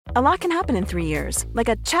A lot can happen in 3 years, like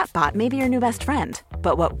a chatbot may be your new best friend.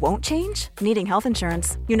 But what won't change? Needing health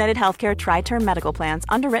insurance. United Healthcare Tri-Term Medical Plans,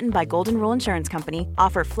 underwritten by Golden Rule Insurance Company,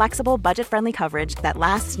 offer flexible, budget-friendly coverage that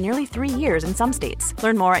lasts nearly 3 years in some states.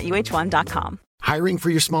 Learn more at uh1.com. Hiring for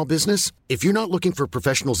your small business? If you're not looking for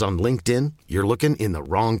professionals on LinkedIn, you're looking in the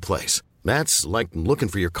wrong place. That's like looking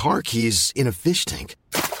for your car keys in a fish tank.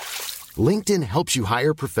 LinkedIn helps you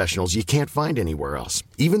hire professionals you can't find anywhere else,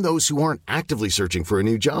 even those who aren't actively searching for a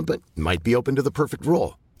new job but might be open to the perfect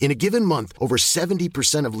role. In a given month, over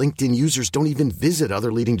 70% of LinkedIn users don't even visit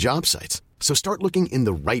other leading job sites. So start looking in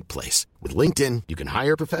the right place. With LinkedIn, you can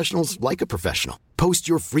hire professionals like a professional. Post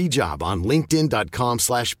your free job on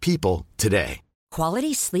linkedin.com/people today.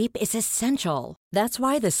 Quality sleep is essential. That's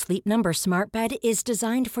why the Sleep Number Smart Bed is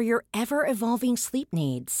designed for your ever-evolving sleep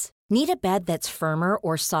needs. Need a bed that's firmer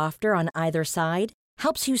or softer on either side?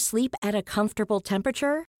 Helps you sleep at a comfortable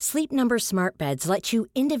temperature? Sleep Number Smart Beds let you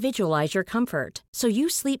individualize your comfort, so you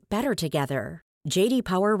sleep better together. JD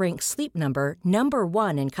Power ranks Sleep Number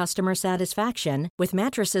 #1 in customer satisfaction with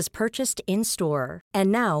mattresses purchased in-store.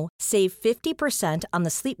 And now, save 50% on the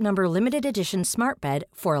Sleep Number Limited Edition Smart Bed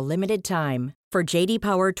for a limited time. For JD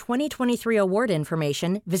Power 2023 award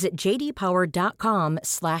information, visit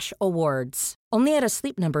jdpower.com/awards. Only at a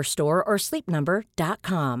Sleep Number store or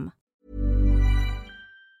sleepnumber.com.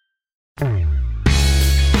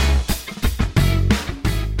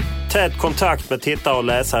 Tät kontakt med tittare och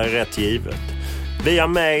läsare är rätt givet. Via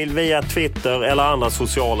mail, via Twitter eller andra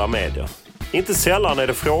sociala medier. Inte sällan är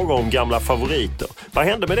det frågor om gamla favoriter. Vad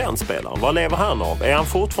hände med den spelaren? Vad lever han av? Är han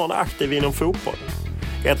fortfarande aktiv inom fotbollen?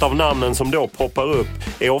 Ett av namnen som då poppar upp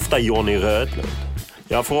är ofta Johnny Rödlund.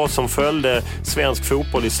 Ja, för oss som följde svensk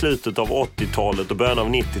fotboll i slutet av 80-talet och början av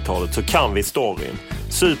 90-talet så kan vi storyn.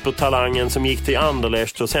 Supertalangen som gick till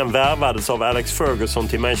Anderlecht och sen värvades av Alex Ferguson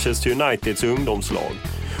till Manchester Uniteds ungdomslag.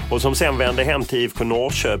 Och som sen vände hem till IFK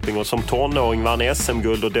Norrköping och som tonåring vann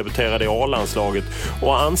SM-guld och debuterade i A-landslaget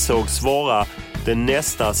och ansågs vara den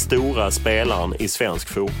nästa stora spelaren i svensk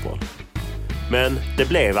fotboll. Men det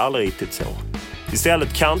blev aldrig riktigt så.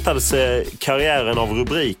 Istället kantades karriären av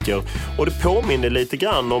rubriker och det påminner lite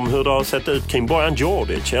grann om hur det har sett ut kring Bojan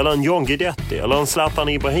Djordjic eller en John Guidetti eller en Zlatan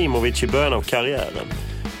Ibrahimovic i början av karriären.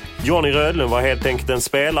 Johnny Rödlund var helt enkelt en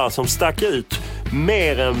spelare som stack ut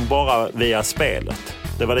mer än bara via spelet.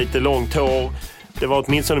 Det var lite långt hår, det var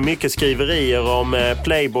åtminstone mycket skriverier om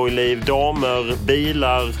playboy-liv, damer,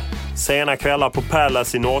 bilar, sena kvällar på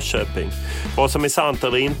Palace i Norrköping. Vad som är sant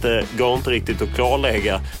eller inte går inte riktigt att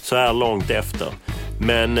klarlägga så här långt efter.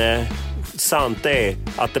 Men sant är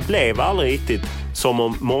att det blev aldrig riktigt som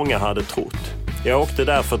om många hade trott. Jag åkte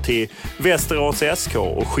därför till Västerås SK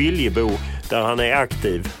och Skiljebo där han är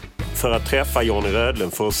aktiv för att träffa Johnny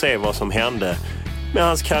Rödlund för att se vad som hände med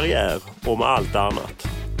hans karriär och med allt annat.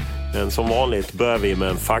 Men som vanligt börjar vi med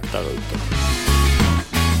en faktaruta.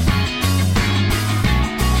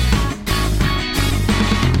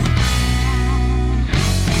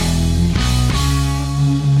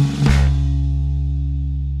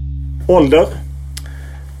 Ålder?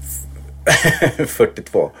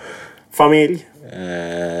 42. Familj?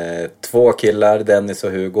 2 killar, Dennis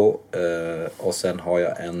och Hugo. Och sen har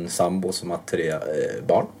jag en sambo som har 3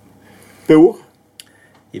 barn. Bor?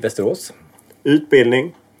 I Västerås.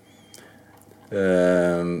 Utbildning?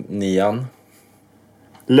 9.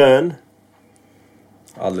 Lön?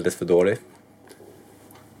 Alldeles för dålig.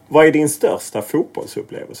 Vad är din största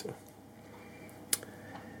fotbollsupplevelse?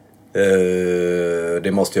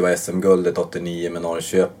 Det måste ju vara SM-guldet 89 med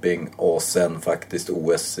Norrköping och sen faktiskt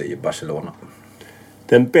OS i Barcelona.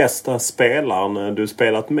 Den bästa spelaren du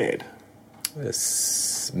spelat med?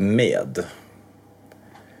 Med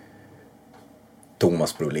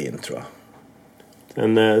Thomas Brolin, tror jag.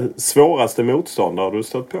 Den svåraste motståndare du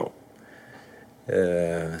stött på?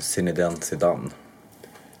 Zinedine Zidane.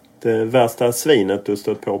 Det värsta svinet du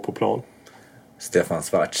stött på plan? Stefan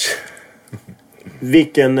Schwarz.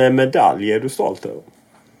 Vilken medalj är du stolt över?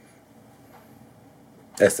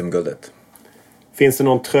 SM-guldet. Finns det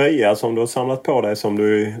någon tröja som du har samlat på dig som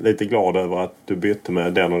du är lite glad över att du bytte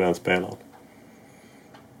med den och den spelaren?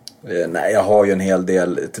 Nej, jag har ju en hel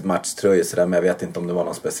del matchtröjor sådär, men jag vet inte om det var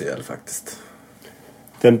någon speciell faktiskt.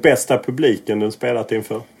 Den bästa publiken du spelat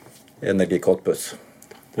inför? Energi Cottbus.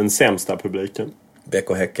 Den sämsta publiken?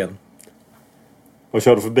 BK Häcken. Vad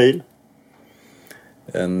kör du för bil?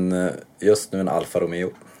 Just nu en Alfa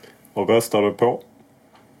Romeo. Och röstar du på?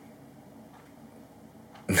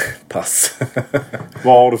 Pass.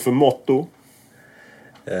 Vad har du för motto?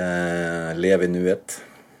 Lev i nuet.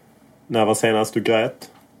 När var senast du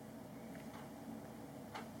grät?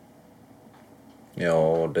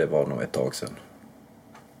 Ja, det var nog ett tag sedan.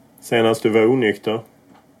 Senast du var onykter?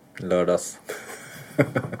 Lördags.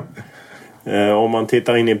 Om man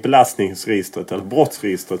tittar in i belastningsregistret eller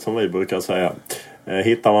brottsregistret som vi brukar säga.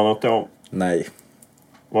 Hittar man något då? Nej.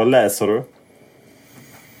 Vad läser du?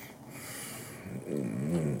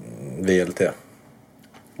 VLT.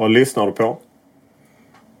 Vad lyssnar du på?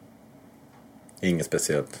 Inget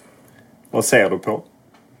speciellt. Vad ser du på?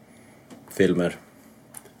 Filmer.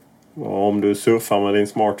 Och om du surfar med din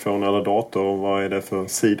smartphone eller dator, vad är det för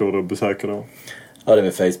sidor du besöker då? Ja, det är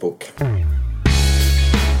med Facebook.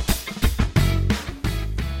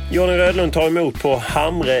 Johnny Rödlund tar emot på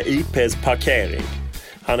Hamre IPs parkering.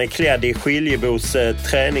 Han är klädd i Skiljebos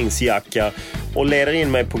träningsjacka och leder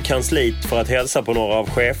in mig på kansliet för att hälsa på några av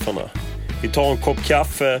cheferna. Vi tar en kopp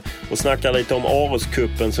kaffe och snackar lite om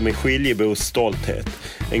Aroskuppen som är Skiljebos stolthet.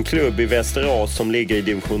 En klubb i Västerås som ligger i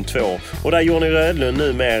division 2 och där Johnny Rödlund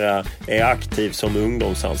numera är aktiv som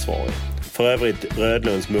ungdomsansvarig. För övrigt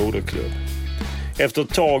Rödlunds moderklubb. Efter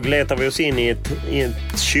ett tag letar vi oss in i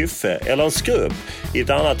ett kyffe eller en skrubb i ett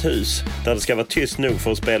annat hus där det ska vara tyst nog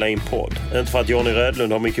för att spela in podd. Inte för att Johnny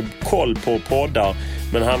Rödlund har mycket koll på poddar,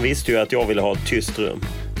 men han visste ju att jag ville ha ett tyst rum.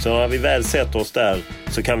 Så när vi väl sätter oss där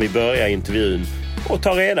så kan vi börja intervjun och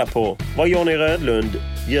ta reda på vad Johnny Rödlund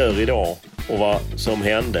gör idag och vad som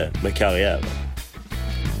hände med karriären.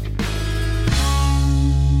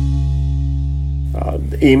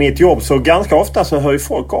 I mitt jobb så ganska ofta så hör ju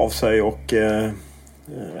folk av sig och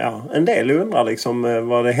en del undrar liksom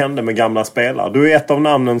vad det hände med gamla spelare. Du är ett av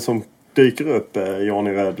namnen som dyker upp,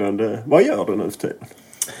 Johnny Rödlund. Vad gör du nu för tiden?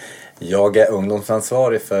 Jag är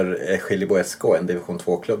ungdomsansvarig för Skiljebo SK, en division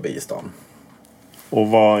 2-klubb i stan. Och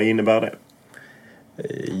vad innebär det?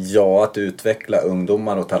 Ja, att utveckla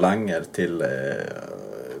ungdomar och talanger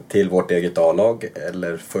till vårt eget A-lag.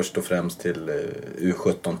 Eller först och främst till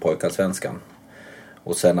U17 pojkallsvenskan.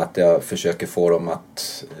 Och sen att jag försöker få dem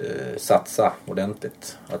att satsa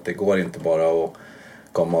ordentligt. Att det går inte bara att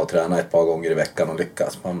komma och träna ett par gånger i veckan och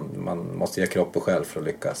lyckas. Man måste ge kropp och själ för att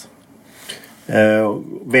lyckas.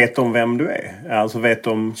 Vet de vem du är? Alltså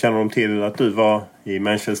känner de till att du var i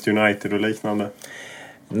Manchester United och liknande?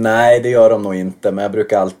 Nej, det gör de nog inte. Men jag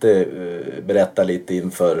brukar alltid berätta lite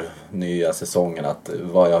inför nya säsongen att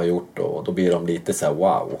vad jag har gjort. Och då blir de lite så här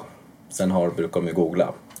wow. Sen brukar de ju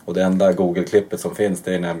googla. Och det enda Google-klippet som finns,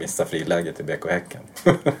 det är när jag missar friläget i BK Häcken.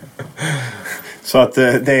 Så att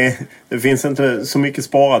det finns inte så mycket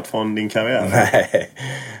sparat från din karriär? Nej,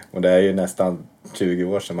 och det är ju nästan 20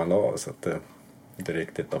 år sedan man la av, så att det är inte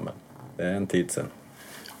riktigt men det är en tid sedan.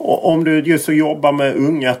 Och om du just så jobbar med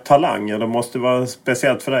unga talanger, det måste vara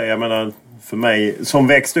speciellt för dig. Jag menar, för mig som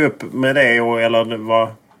växte upp med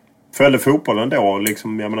det följde fotbollen då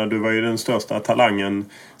liksom, jag menar, du var ju den största talangen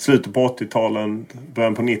slutet på 80-talet,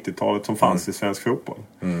 början på 90-talet som fanns i svensk fotboll.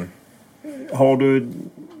 Har du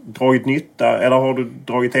dragit nytta eller har du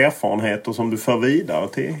dragit erfarenheter som du för vidare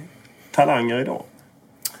till talanger idag?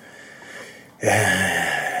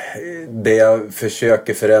 Det jag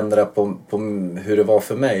försöker förändra på hur det var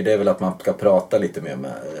för mig, det är väl att man ska prata lite mer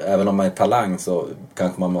med. Även om man är talang så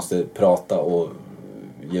kanske man måste prata och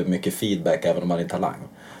ge mycket feedback även om man är talang.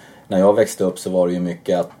 När jag växte upp så var det ju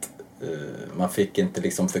mycket att man fick inte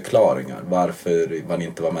liksom förklaringar. Varför man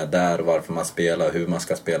inte var med där, varför man spelar, hur man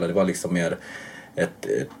ska spela. Det var liksom mer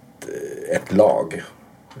ett lag.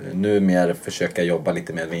 Nu mer försöka jobba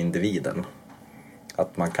lite mer med individen.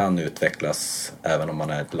 Att man kan utvecklas även om man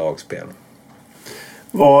är ett lagspel.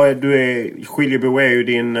 Skiljebo är ju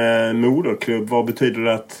din moderklubb. Vad betyder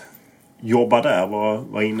det att jobba där?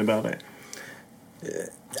 Vad innebär det?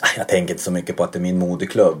 Jag tänker inte så mycket på att det är min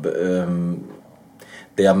moderklubb.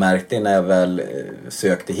 Det jag märkte när jag väl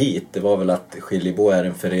sökte hit, det var väl att Skiljebo är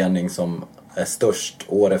en förening som är störst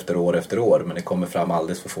år efter år efter år, men det kommer fram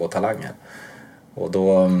alldeles för få talanger. Och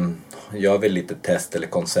då gör vi lite test eller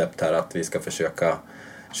koncept här att vi ska försöka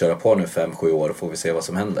köra på nu 5-7 år och får vi se vad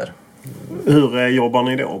som händer. Hur jobbar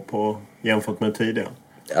ni då jämfört med tidigare?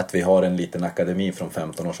 Att vi har en liten akademi från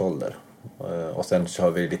 15 års ålder. Och sen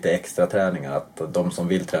kör vi lite extra träningar. Att de som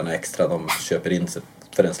vill träna extra, de köper in sig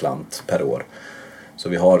för en slant per år. Så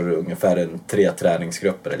vi har ungefär 3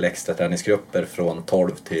 träningsgrupper eller extra träningsgrupper från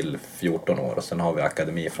 12 till 14 år. Och sen har vi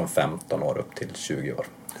akademi från 15 år upp till 20 år.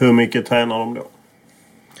 Hur mycket tränar de då?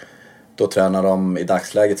 Då tränar de i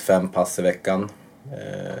dagsläget 5 pass i veckan.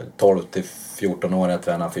 12 till 14 år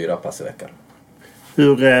tränar 4 pass i veckan.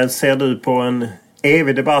 Hur ser du på en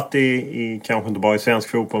evig debatt i kanske inte bara i svensk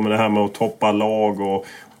fotboll, men det här med att toppa lag och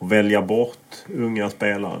välja bort unga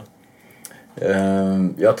spelare?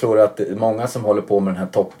 Jag tror att många som håller på med den här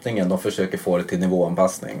toppningen, de försöker få det till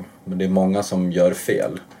nivåanpassning. Men det är många som gör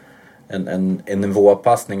fel. en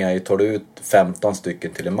nivåpassning är ju, tar du ut 15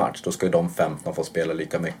 stycken till en match, då ska ju de 15 få spela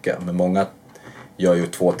lika mycket. Men många gör ju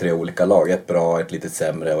 2-3 olika lag. Ett bra, ett lite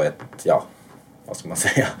sämre och ett, ja, vad ska man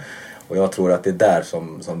säga. Och jag tror att det är där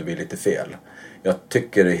som det blir lite fel. Jag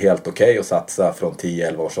tycker det är helt okej att satsa från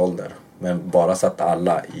 10-11 års ålder. Men bara så att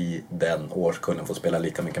alla i den årskullen får spela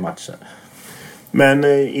lika mycket matcher. Men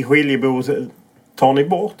i Skiljebo tar ni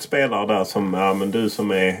bort spelare där som, ja men du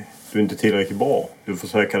är inte tillräckligt bra. Du får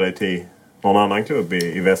söka dig till någon annan klubb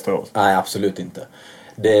i Västerås. Nej, absolut inte.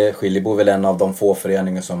 Skiljebo är väl en av de få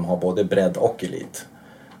föreningar som har både bredd och elit.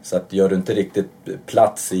 Så att gör du inte riktigt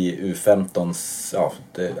plats i U15s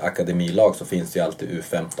akademilag, så finns det ju alltid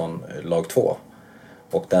U15 lag 2.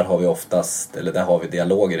 Och där har vi oftast, eller där har vi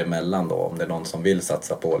dialoger emellan då. Om det är någon som vill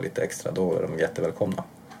satsa på lite extra, då är de jättevälkomna.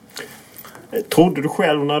 Trodde du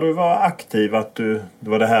själv när du var aktiv att det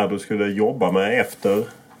var det här du skulle jobba med efter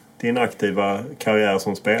din aktiva karriär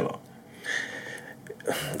som spelare?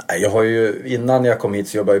 Jag har ju, innan jag kom hit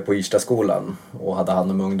så jobbade jag på Irstaskolan och hade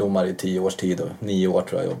hand om ungdomar i 10 års tid. 9 år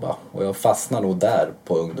tror jag jobbade. Och jag fastnar nog där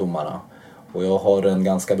på ungdomarna. Och jag har en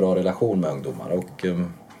ganska bra relation med ungdomar. Och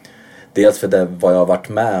dels för det vad jag har varit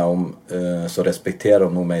med om, så respekterar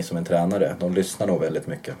de nog mig som en tränare. De lyssnar nog väldigt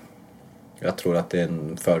mycket. Jag tror att det är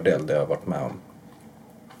en fördel det jag har varit med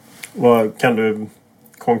om. Kan du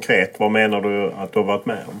konkret, vad menar du att du har varit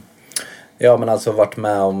med om? Ja, men alltså varit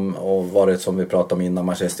med om och varit, som vi pratade om innan,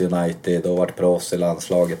 Manchester United och varit proffs i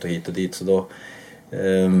landslaget och hit och dit. Så då,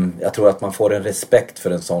 jag tror att man får en respekt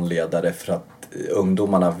för en sån ledare, för att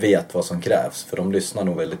ungdomarna vet vad som krävs. För de lyssnar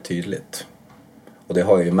nog väldigt tydligt. Och det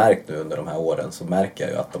har jag ju märkt nu under de här åren, så märker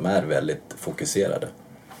jag ju att de är väldigt fokuserade.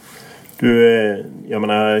 Jag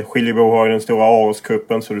menar, Skiljebo har ju den stora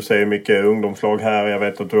AOS-kuppen, så du ser mycket ungdomslag här. Jag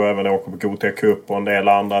vet att du även åker på Gothia Cup och en del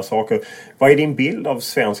andra saker. Vad är din bild av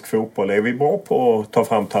svensk fotboll? Är vi bra på att ta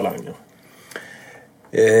fram talanger?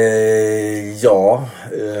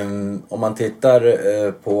 Om man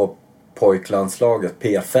tittar på pojklandslaget,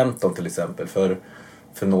 P15 till exempel.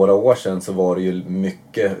 För några år sedan så var det ju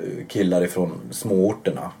mycket killar ifrån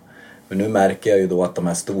småorterna. Men nu märker jag ju då att de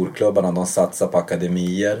här storklubbarna, de satsar på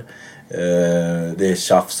akademier. Det är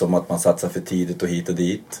tjafs om att man satsar för tidigt och hit och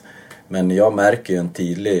dit. Men jag märker ju en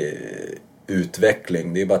tydlig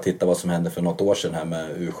utveckling. Det är bara att titta vad som hände för något år sedan här med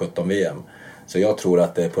U17-VM. Så jag tror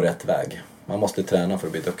att det är på rätt väg. Man måste träna för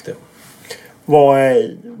att bli duktig.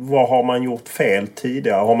 Vad har man gjort fel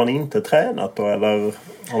tidigare? Har man inte tränat då, eller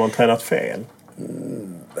har man tränat fel?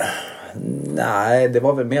 Nej, det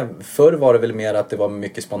var väl mer, förr var det väl mer att det var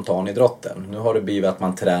mycket spontanidrotten. Nu har det blivit att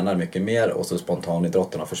man tränar mycket mer och så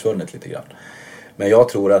spontanidrotten har försvunnit lite grann. Men jag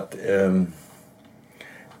tror att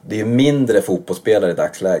det är mindre fotbollsspelare i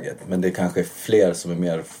dagsläget, men det är kanske fler som är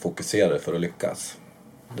mer fokuserade för att lyckas.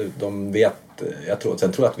 De vet,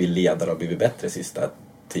 sen tror jag att vi ledare har blivit bättre de sista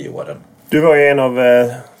 10 åren. Du var ju en av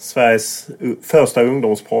Sveriges första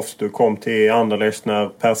ungdomsproffs. Du kom till Anderlecht när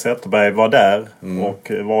Per Zetterberg var där.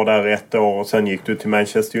 Och var där 1 år och sen gick du till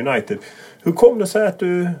Manchester United. Hur kom det sig att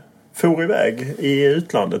du for iväg i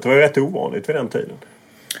utlandet? Det var ju rätt ovanligt vid den tiden.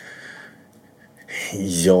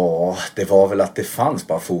 Ja, det var väl att det fanns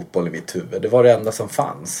bara fotboll i mitt huvud. Det var det enda som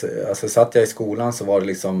fanns. Alltså satt jag i skolan så var det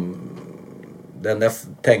liksom... Det enda jag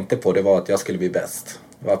tänkte på, det var att jag skulle bli bäst.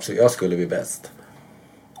 Jag skulle bli bäst.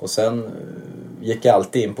 Och sen gick jag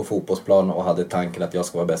alltid in på fotbollsplan och hade tanken att jag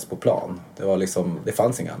ska vara bäst på plan. Det var liksom, det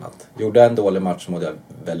fanns inget annat. Gjorde jag en dålig match så mådde jag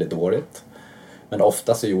väldigt dåligt. Men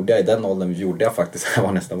ofta så gjorde jag, i den åldern faktiskt jag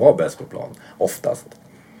var nästan bäst på plan. Oftast.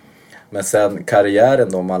 Men sen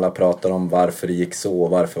karriären då, om alla pratar om varför det gick så och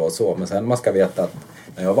varför det var så. Men sen man ska veta att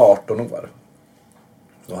när jag var 18 år,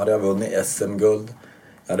 då hade jag vunnit SM-guld.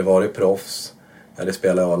 Jag hade varit proffs. Jag hade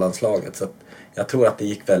spelat i A-landslaget. Så att jag tror att det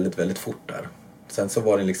gick väldigt, väldigt fort där. Sen så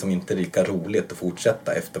var det liksom inte lika roligt att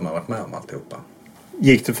fortsätta efter man varit med om alltihopa.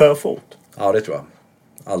 Gick det för fort? Ja, det tror jag.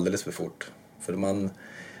 Alldeles för fort. För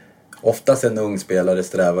oftast en ung spelare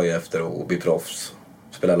strävar ju efter att bli proffs.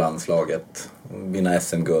 Spela landslaget. Vinna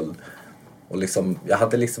SM-guld. Och liksom, jag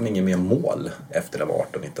hade liksom ingen mer mål efter jag var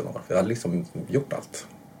 18-19 år. För jag hade liksom gjort allt.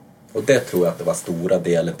 Och det tror jag att det var stora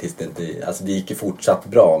delen tills det inte... Alltså det gick ju fortsatt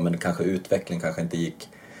bra, men kanske utvecklingen kanske inte gick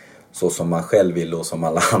så som man själv ville och som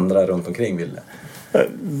alla andra runt omkring ville.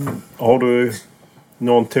 Har du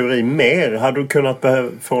någon teori mer? Hade du kunnat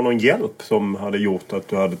få någon hjälp som hade gjort att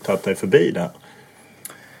du hade tagit dig förbi det här?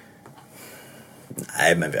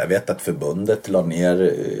 Nej, men jag vet att förbundet la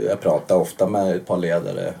ner. Jag pratade ofta med ett par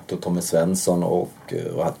ledare. Tommy Svensson och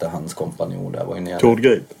hade hans kompanjon där var ju nere. Tord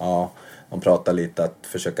Grip? Ja, de pratade lite att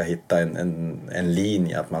försöka hitta en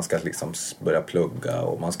linje. Att man ska liksom börja plugga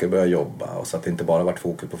och man ska börja jobba. Och så att det inte bara varit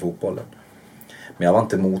fokus på fotbollen. Men jag var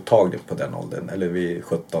inte mottaglig på den åldern. Eller vid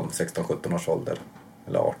 16-17 års ålder.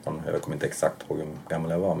 Eller 18, jag kommer inte exakt ihåg hur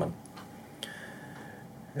gammal jag var. Men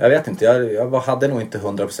jag vet inte, jag hade nog inte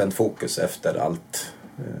 100% fokus efter allt.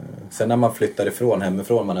 Sen när man flyttar ifrån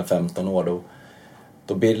hemifrån, man är 15 år,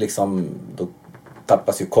 då blir det liksom, då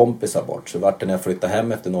tappas ju kompisar bort. Så vart det när jag flyttade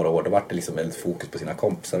hem efter några år, då vart det liksom väldigt fokus på sina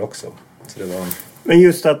kompisar också. Så det var... Men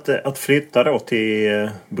just att flytta då till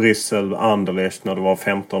Bryssel, Anderlecht när du var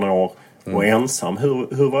 15 år och ensam,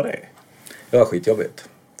 hur var det? Det var skitjobbigt.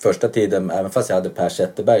 Första tiden, även fast jag hade Per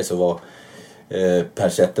Zetterberg, så var Per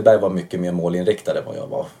Zetterberg var mycket mer målinriktad än vad jag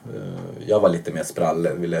var. Jag var lite mer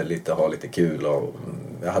spralle, ville ha lite kul och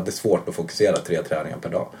jag hade svårt att fokusera 3 träningar per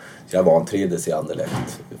dag. Så jag vantrivdes i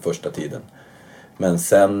Anderlecht första tiden. Men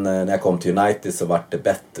sen när jag kom till United så var det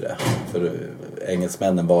bättre. För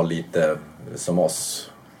engelsmännen var lite som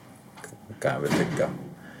oss, kan jag väl tycka.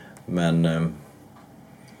 Men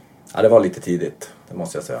ja, det var lite tidigt, det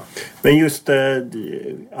måste jag säga. Men just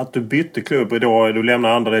att du bytte klubb idag, du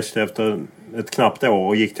lämnade Anderlecht efter ett knappt år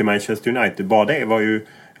och gick till Manchester United. Bara det var ju,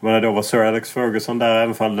 då var Sir Alex Ferguson där,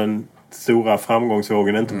 även fall den stora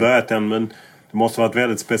framgångsvågen inte börjat än, men det måste ha varit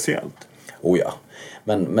väldigt speciellt. Oh ja.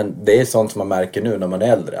 Men det är sånt som man märker nu när man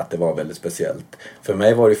är äldre, att det var väldigt speciellt. För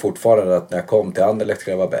mig var det fortfarande att när jag kom till Anderlecht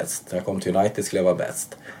skulle jag vara bäst. När jag kom till United skulle jag vara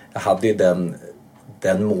bäst. Jag hade ju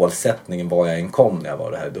den målsättningen var jag än kom när jag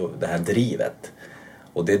var det här drivet.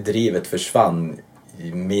 Och det drivet försvann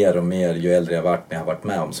mer och mer ju äldre jag varit när jag har varit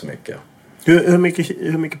med om så mycket.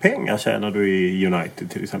 Hur mycket pengar tjänar du i United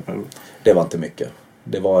till exempel? Det var inte mycket.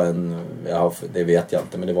 Det var det vet jag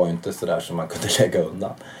inte, men det var ju inte sådär som man kunde lägga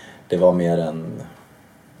undan. Det var mer en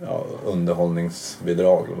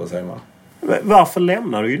underhållningsbidrag, eller vad säger man? Varför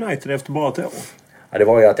lämnade du United efter bara ett år? Ja, det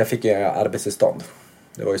var ju att jag fick arbetstillstånd.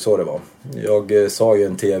 Det var ju så det var. Jag sa ju i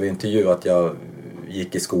en tv-intervju att jag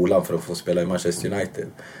gick i skolan för att få spela i Manchester United.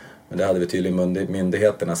 Men det hade vi tydligen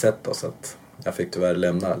myndigheterna sett då, så att jag fick tyvärr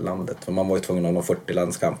lämna landet. För man var ju tvungen att ha 40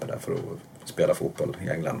 landskamper där för att spela fotboll i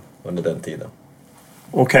England under den tiden.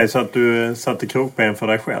 Okej, så att du satte krokben för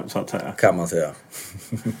dig själv, så att säga? Kan man säga.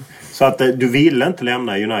 Så att du ville inte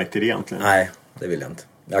lämna United egentligen? Nej, det ville jag inte.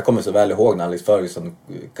 Jag kommer så väl ihåg när Alex Ferguson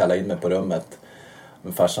kallade in mig på rummet.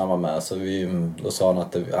 Min farsan var med, så då sa han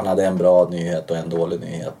att han hade en bra nyhet och en dålig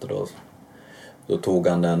nyhet. Och då tog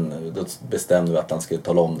han då bestämde vi att han skulle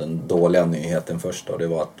tala om den dåliga nyheten först. Och det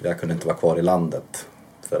var att jag kunde inte vara kvar i landet.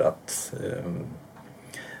 För att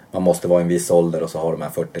man måste vara i en viss ålder och så har de här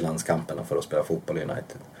 40 landskamperna för att spela fotboll i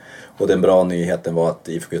United. Och den bra nyheten var att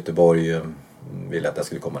IFK Göteborg ville att jag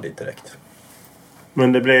skulle komma dit direkt.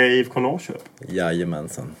 Men det blev IFK Norrköping?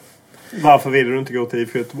 Jajamensan. Varför ville du inte gå till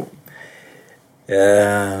IFK Göteborg?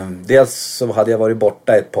 Dels så hade jag varit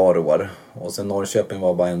borta ett par år. Och sen Norrköping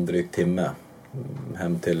var bara en dryg timme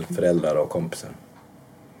hem till föräldrar och kompisar.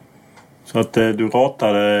 Så att du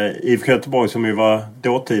ratade IFK Göteborg, som ju var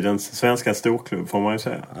dåtidens svenska storklubb, får man ju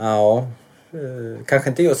säga. Ja, kanske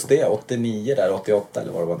inte just det. 89 där, 88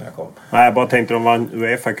 eller vad det var när jag kom. Nej, jag bara tänkte de vann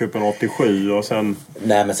UEFA-cupen 87 och sen...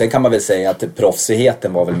 Nej, men sen kan man väl säga att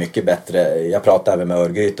proffsigheten var väl mycket bättre. Jag pratade även med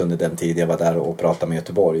Örgryte under den tid jag var där och pratade med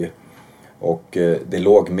Göteborg. Och det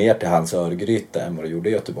låg mer till hans Örgryte än vad det gjorde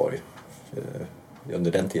i Göteborg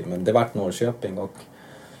under den tiden. Men det var Norrköping och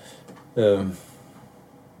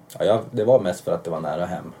det var mest för att det var nära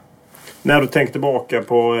hem. När du tänkte tillbaka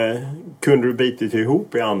på, kunde du bitit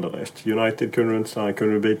ihop i Anderlecht? United kunde du inte stanna,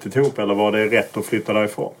 kunde du bitit ihop, eller var det rätt att flytta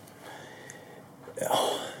därifrån? Ja,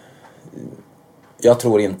 jag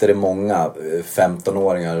tror inte det är många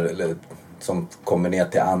 15-åringar som kommer ner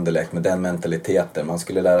till Anderlecht med den mentaliteten. Man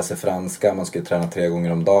skulle lära sig franska, man skulle träna 3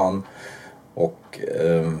 gånger om dagen. Och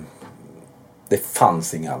det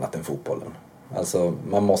fanns inget annat än fotbollen. Alltså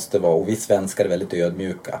man måste vara, och vi svenskar är väldigt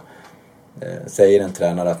ödmjuka. Säger en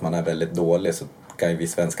tränare att man är väldigt dålig, så kan ju vi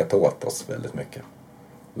svenskar ta åt oss väldigt mycket.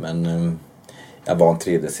 Men jag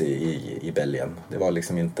vantrivdes i Belgien. Det var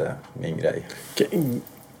liksom inte min grej.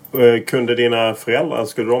 Kunde dina föräldrar,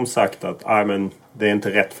 skulle de sagt att men det är inte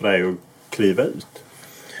rätt för dig att kliva ut?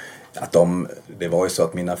 Att det var ju så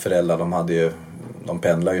att mina föräldrar, de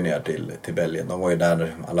pendlade ju ner till Belgien. De var ju där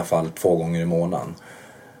i alla fall 2 gånger i månaden.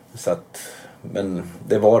 Så att, men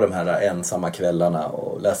det var de här ensamma kvällarna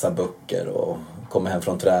och läsa böcker och komma hem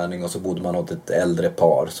från träning, och så bodde man åt ett äldre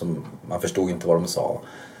par som man förstod inte vad de sa.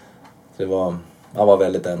 Så man var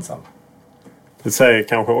väldigt ensam. Det säger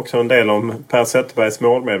kanske också en del om Per Zetterbergs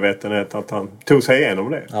målmedvetenhet, att han tog sig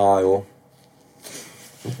igenom det. Ja, jo.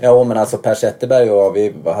 Ja, men alltså Per Zetterberg och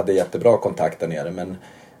vi hade jättebra kontakt där nere, men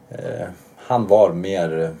han var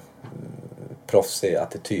mer proffsig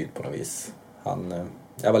attityd på något vis.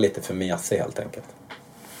 Jag var lite för mesig helt enkelt.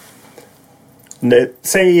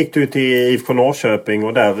 Sen gick du till IFK Norrköping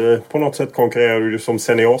och där på något sätt konkurrerade du som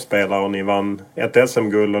seniorspelare. Ni vann ett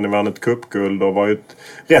SM-guld och ni vann ett cupguld och var ju ett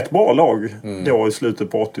rätt bra lag då i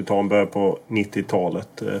slutet på 80-talet, början på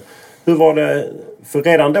 90-talet. Hur var det? För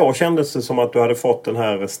redan då kändes det som att du hade fått den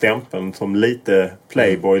här stämpeln som lite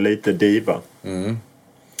playboy, lite diva.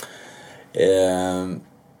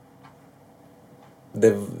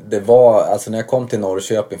 Det var, alltså när jag kom till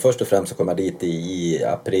Norrköping, först och främst så kom jag dit i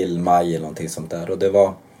april, maj eller någonting sånt där. Och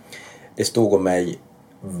det stod om mig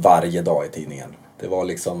varje dag i tidningen. Det var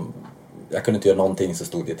liksom, jag kunde inte göra någonting så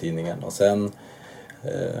stod det i tidningen. Och sen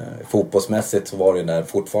fotbollsmässigt så var det där,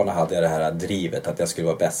 fortfarande hade jag det här drivet att jag skulle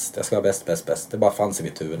vara bäst. Jag ska vara bäst. Det bara fanns i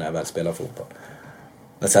mitt huvud när jag väl spelade fotboll.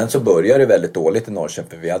 Men sen så började det väldigt dåligt i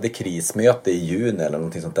Norrköping. Vi hade krismöte i juni eller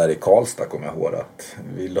någonting sånt där i Karlstad, kommer jag ihåg. Att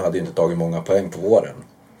vi hade ju inte tagit många poäng på våren.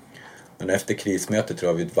 Men efter krismötet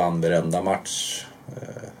tror jag vi vann varenda match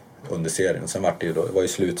under serien. Sen var det var ju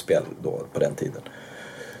slutspel då på den tiden.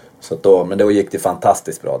 Så då, men då gick det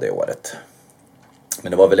fantastiskt bra det året.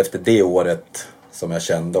 Men det var väl efter det året som jag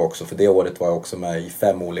kände också. För det året var jag också med i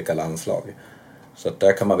 5 olika landslag. Så att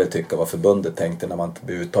där kan man väl tycka vad förbundet tänkte när man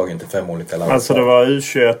blev uttagen till 5 olika landslag. Alltså det var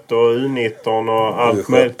U21 och U19 och allt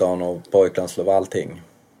möjligt. U17 och pojklandslag och allting.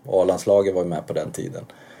 Och A-landslaget var ju med på den tiden.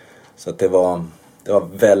 Så att det var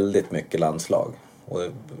väldigt mycket landslag. Och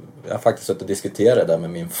jag har faktiskt suttit och diskuterat det med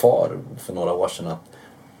min far för några år sedan. Att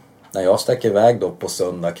när jag stack iväg då på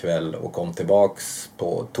söndag kväll och kom tillbaks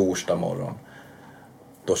på torsdag morgon.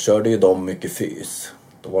 Då körde ju de mycket fys.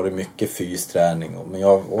 Då var det mycket fysträning. Men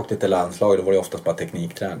jag åkte till landslaget, då var det oftast bara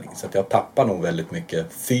teknikträning. Så att jag tappade nog väldigt mycket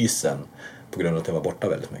fysen på grund av att jag var borta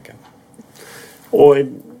väldigt mycket. Och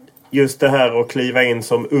just det här att kliva in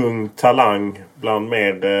som ung talang bland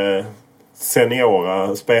mer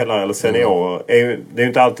seniora spelare eller seniorer. Det är ju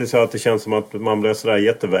inte alltid så att det känns som att man blir sådär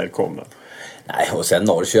jättevälkomnad. Nej, och sen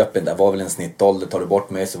Norrköping, där var väl en snittålder, tar du bort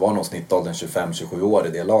mig så var nog snittåldern 25-27 år i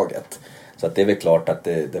det laget. Så att det är väl klart att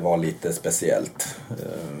det var lite speciellt.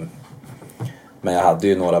 Men jag hade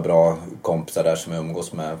ju några bra kompisar där som jag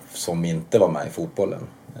umgås med som inte var med i fotbollen.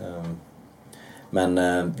 Men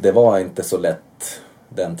det var inte så lätt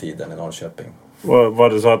den tiden i Norrköping. Var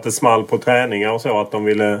det så att det small på träningar och så att de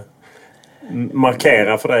ville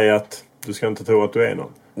markera för dig att du ska inte tro att du är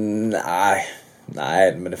någon?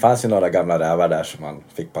 Nej, men det fanns ju några gamla rävar där som man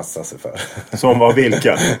fick passa sig för. Som var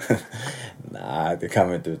vilka? Nej, det kan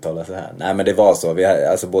man inte uttala så här. Nej, men det var så.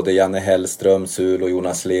 Alltså både Janne Hellström, Sul och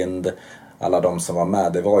Jonas Lind, alla de som var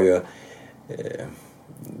med, det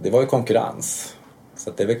var ju konkurrens. Så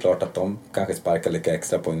att det är väl klart att de kanske sparkade lite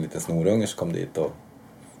extra på en liten snorunge som kom dit och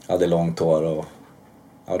hade långt hår och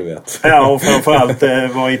ja, du vet. Ja, och framförallt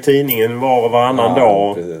var i tidningen var och varannan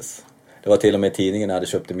dag. Precis. Det var till och med tidningen jag hade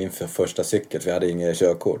köpt min första cykel, för jag hade ingen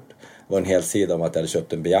körkort. Det var en hel sida om att jag hade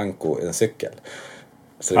köpt en Bianco, en cykel.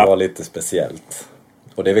 Så det var lite speciellt.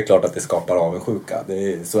 Och det är väl klart att det skapar avundsjuka.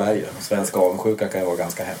 Så är det ju. Svenska avundsjuka kan ju vara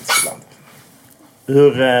ganska hemskt ibland.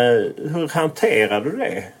 Hur hanterade du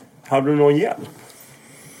det? Hade du någon hjälp?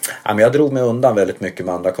 Ja, men jag drog mig undan väldigt mycket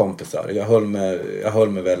med andra kompisar. Jag höll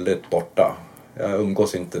mig väldigt borta. Jag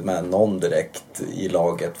umgås inte med någon direkt i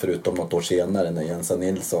laget förutom något år senare när Jensa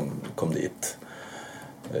Nilsson kom dit.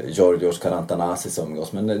 Georgios Karantanasis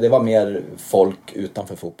umgås. Men det var mer folk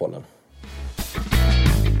utanför fotbollen.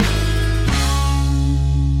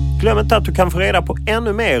 Glöm inte att du kan få reda på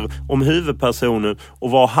ännu mer om huvudpersonen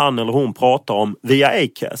och vad han eller hon pratar om via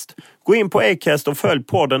Acast. Gå in på Acast och följ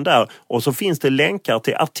podden där, och så finns det länkar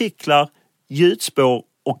till artiklar, ljudspår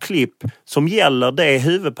och klipp som gäller det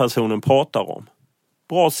huvudpersonen pratar om.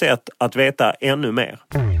 Bra sätt att veta ännu mer.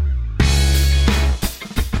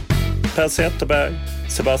 Per Zetterberg,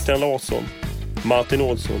 Sebastian Larsson, Martin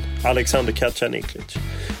Olsson, Alexander Kacaniklic.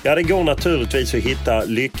 Ja, det går naturligtvis att hitta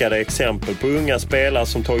lyckade exempel på unga spelare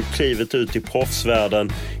som tagit klivet ut i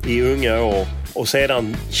proffsvärlden i unga år och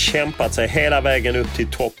sedan kämpat sig hela vägen upp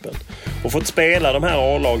till toppen. Och fått spela de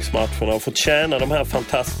här A-lagsmatcherna och fått tjäna de här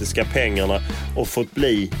fantastiska pengarna och fått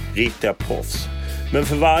bli riktiga proffs. Men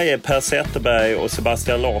för varje Per Zetterberg och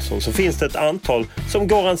Sebastian Larsson så finns det ett antal som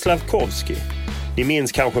Goran Slavkovski. Ni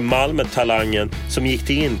minns kanske Malmö-talangen som gick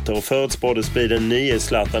till Inter och förutspåddes bli den nya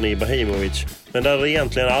Zlatan Ibrahimovic, men där det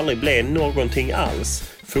egentligen aldrig blev någonting alls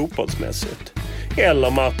fotbollsmässigt.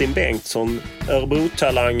 Eller Martin Bengtsson,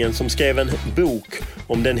 Örebro-talangen som skrev en bok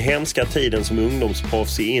om den hemska tiden som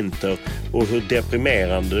ungdomsproffs i Inter och hur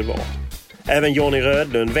deprimerande det var. Även Johnny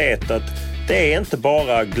Rödlund vet att det är inte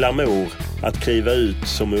bara glamour att kliva ut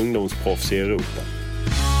som ungdomsproffs i Europa.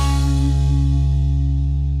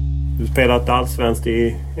 Du har spelat allsvenskt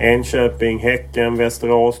i Enköping, Häcken,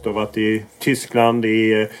 Västerås. Du har varit i Tyskland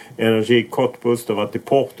i Energy Cottbus. Du har varit i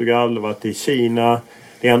Portugal, du har varit i Kina.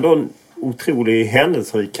 Det är ändå en otrolig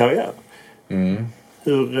händelserik karriär. Mm.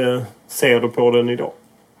 Hur ser du på den idag?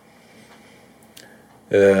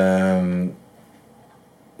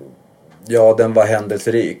 Ja, den var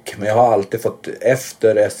händelserik. Men jag har alltid fått,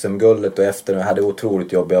 efter SM-guldet och efter, jag hade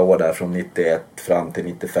otroligt jobbiga år där från 91 fram till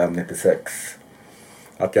 95-96.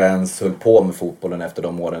 Att jag ens höll på med fotbollen efter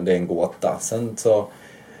de åren, det är en gåta. Sen så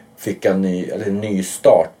fick jag en ny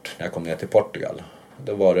start när jag kom ner till Portugal.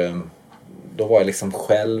 Då var jag liksom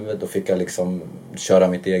själv, då fick jag liksom köra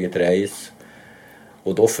mitt eget race.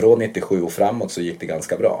 Och då från 97 och framåt så gick det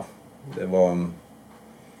ganska bra. Det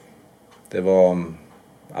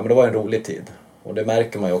var en rolig tid. Och det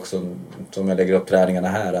märker man ju också, som jag lägger upp träningarna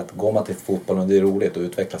här, att går man till fotbollen, det är roligt att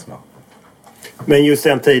utvecklas med. Men just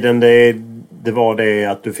den tiden, det var det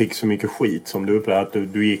att du fick så mycket skit som du upplevde,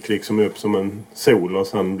 att du gick liksom upp som en sol och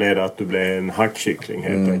sen blev det att du blev en hackkyckling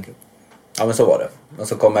helt enkelt. Ja, men så var det. Och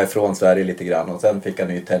så kom jag ifrån Sverige lite grann och sen fick jag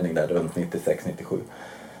ny tändning där runt 96-97.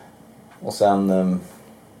 Och sen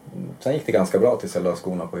gick det ganska bra tills jag la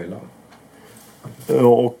skorna på hyllan.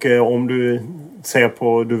 Och om du ser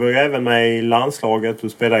på, du var ju även med i landslaget, du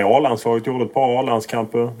spelade i A-landslaget, gjorde ett par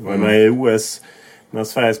A-landskamper. Du var med i OS, när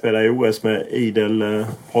Sverige spelade i OS med Idel,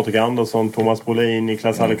 Patrik Andersson, Thomas Brolin,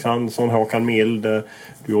 Niklas Alexandersson, Håkan Mild. Du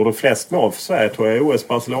gjorde flest mål för Sverige, tror jag, i OS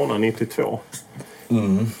Barcelona 92.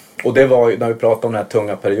 Och det var, när vi pratade om den här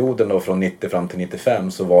tunga perioden då, från 90 fram till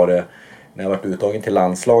 95, så var det, när jag varit uttagen till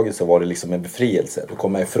landslaget så var det liksom en befrielse. Då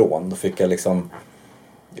kom jag ifrån, då fick jag liksom,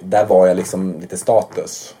 där var jag liksom lite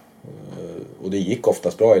status. Och det gick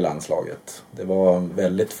oftast bra i landslaget. Det var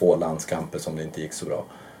väldigt få landskamper som det inte gick så bra.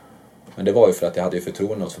 Men det var ju för att jag hade ju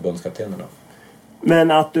förtroende hos förbundskaptenerna.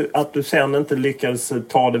 Men att du sen inte lyckades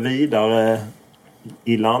ta det vidare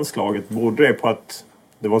i landslaget, berodde det på att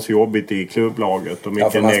det var så jobbigt i klubblaget? Och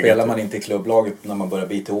mycket för spelar man inte i klubblaget när man börjar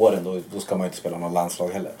bli till åren, då ska man ju inte spela någon landslag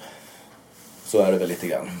heller. Så är det väl lite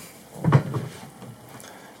grann.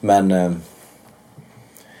 Men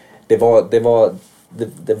det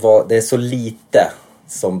är så lite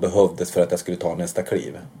som behövdes för att jag skulle ta nästa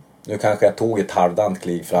kliv. Nu kanske jag tog ett halvdant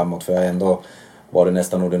kliv framåt, för jag ändå var det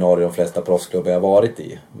nästan ordinarie i de flesta proffsklubbar jag varit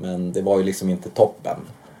i. Men det var ju liksom inte toppen.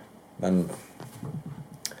 Men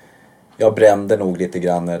jag brände nog lite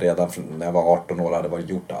grann redan när jag var 18 år och hade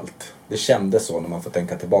gjort allt. Det kändes så när man får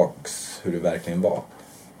tänka tillbaks hur det verkligen var.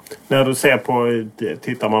 När du ser på,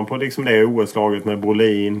 tittar man på liksom det OS-laget med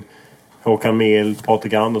Brolin, Håkan Mild,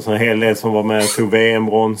 Patrik Andersson, en hel del som var med, tog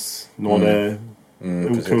VM-brons, nådde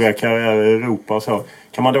otroliga karriärer i Europa och så.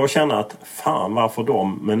 Kan man då känna att fan, varför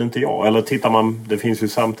de men inte jag? Eller tittar man, det finns ju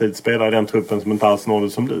samtidigt spelare i den truppen som inte alls nådde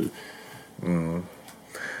som du.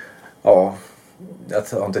 Ja,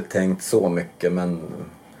 jag har inte tänkt så mycket, men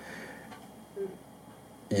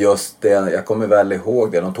just det, jag kommer väl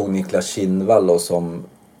ihåg det. De tog Niklas Kindvall och som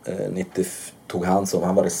 90 tog han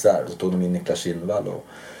var reserv, så tog de in Niklas Kindvall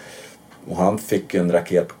och han fick en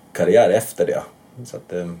raketkarriär efter det. Så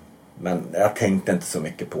att, men jag tänkte inte så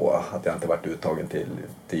mycket på att jag inte varit uttagen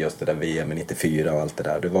till just det där VM 94 och allt det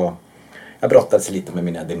där. Jag brottades lite med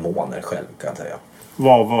mina demoner själv, kan jag säga.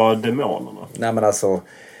 Vad var demonerna? Nej, men alltså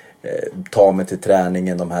ta mig till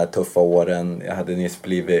träningen de här tuffa åren. Jag hade nyss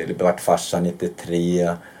varit farsa 93.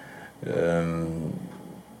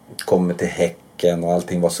 Kommit till Häcken och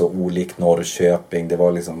allting var så olikt Norrköping. Det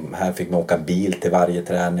var liksom, här fick man åka bil till varje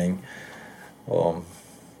träning. Och,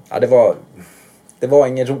 ja, det var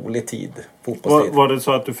ingen rolig tid. Var det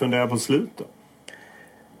så att du funderade på slutet?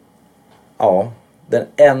 Ja, den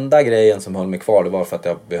enda grejen som höll mig kvar, det var för att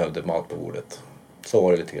jag behövde mat på bordet. Så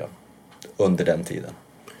var det lite grann. Under den tiden.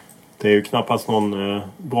 Det är ju knappast någon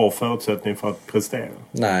bra förutsättning för att prestera.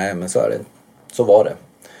 Nej, men så är det. Så var det.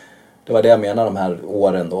 Det var det jag menar, de här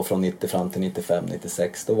åren då, från 90 fram till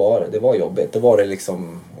 95-96. Det var jobbigt. Då var det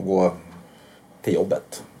liksom att gå till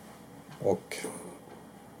jobbet.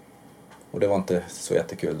 Och det var inte så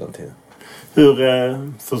jättekul den tiden.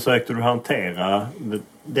 Hur försökte du hantera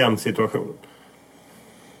den situationen?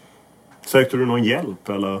 Sökte du någon hjälp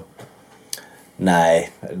eller? Nej,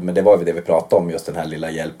 men det var ju det vi pratade om, just den här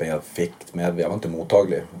lilla hjälpen jag fick. Men jag var inte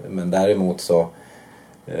mottaglig. Men däremot så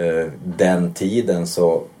den tiden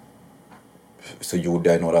så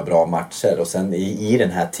gjorde jag några bra matcher. Och sen i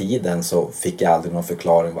den här tiden så fick jag aldrig någon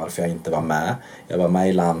förklaring varför jag inte var med. Jag var med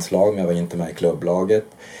i landslag, men jag var inte med i klubblaget.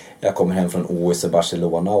 Jag kommer hem från OS i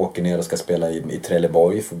Barcelona och åker ner och ska spela i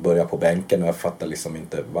Trelleborg för att börja på bänken. Och jag fattar liksom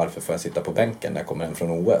inte varför får jag sitta på bänken när jag kommer hem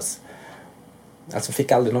från OS. Alltså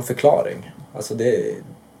fick aldrig någon förklaring. Alltså det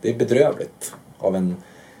är bedrövligt av en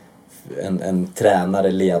en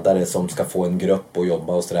tränare, ledare som ska få en grupp att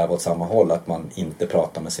jobba och sträva åt samma håll, att man inte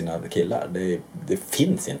pratar med sina killar. Det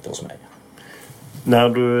finns inte hos mig.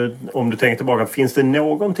 Om du tänker tillbaka, finns det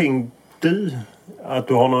någonting att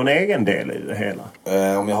du har någon egen del i det hela?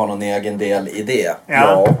 Om jag har någon egen del i det?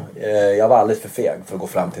 Ja. Jag var alldeles för feg för att gå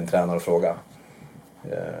fram till en tränare och fråga.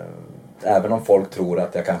 Även om folk tror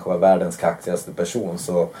att jag kanske var världens kaxigaste person,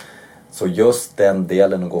 så just den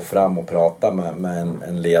delen att gå fram och prata med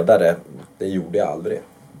en ledare, det gjorde jag aldrig.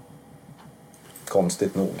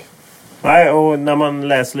 Konstigt nog. Nej, och när man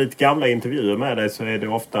läser lite gamla intervjuer med dig så är det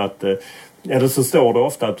ofta att... Eller så står det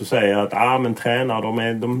ofta att du säger att men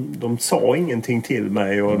tränare, de sa ingenting till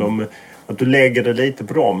mig och att du lägger det lite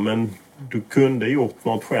på dem, men du kunde gjort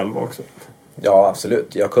något själv också. Ja,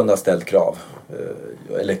 absolut. Jag kunde ha ställt krav.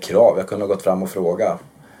 Jag kunde ha gått fram och frågat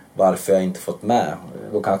varför jag inte fått med.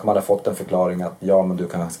 Då kanske man hade fått en förklaring att men du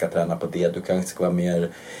kanske ska träna på det, du kanske ska vara mer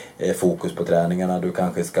fokus på träningarna, du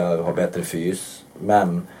kanske ska ha bättre fys.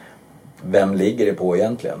 Men vem ligger det på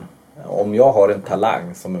egentligen? Om jag har en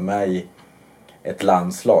talang som är med i ett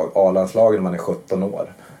landslag, A-landslaget när man är 17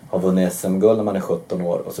 år, har vunnit SM-guld när man är 17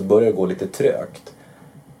 år och så börjar det gå lite trögt.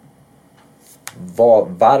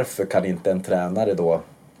 Varför kan inte en tränare då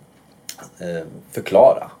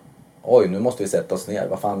förklara? Oj, nu måste vi sätta oss ner.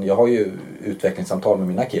 Vad fan, jag har ju utvecklingssamtal med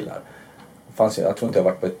mina killar. Jag tror inte jag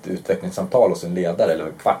har varit på ett utvecklingssamtal hos en ledare,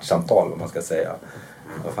 eller kvartssamtal vad man ska säga.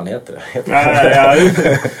 Vad fan heter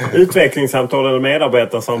det? Utvecklingssamtal eller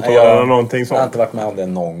medarbetarsamtal eller någonting sånt. Jag har inte varit med om det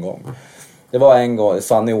någon gång. Det var en gång,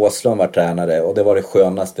 Sanny Åslund var tränare och det var det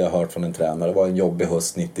skönaste jag hört från en tränare. Det var en jobbig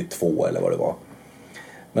höst 92 eller vad det var.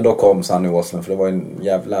 Men då kom Sanny Åslund, för det var en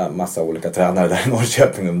jävla massa olika tränare där i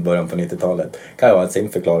Norrköping i början på 90-talet. Kan ju vara sin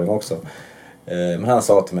förklaring också. Men han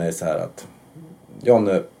sa till mig så här att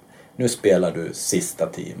John, nu spelar du sista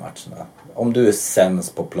 10 matcherna. Om du är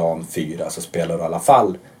sämst på plan 4 så spelar du i alla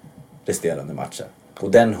fall resterande matcher.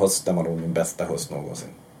 Och den hösten var nog min bästa höst någonsin.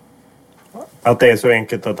 Att det är så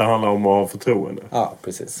enkelt att det handlar om att ha förtroende. Ja,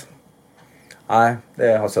 precis. Nej,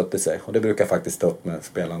 det har suttit sig. Och det brukar faktiskt stå upp med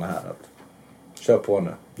spelarna här. Att kör på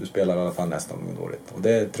nu. Du spelar i alla fall nästan dåligt. Och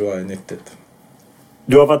det tror jag är nyttigt.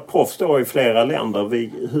 Du har varit proffs då i flera länder.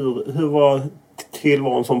 Hur var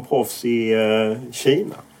tillvaron som proffs i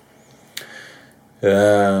Kina?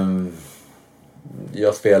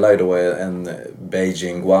 Jag spelade ju då en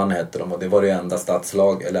Beijing One hette de. Och det var det enda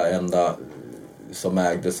stadslag, eller enda som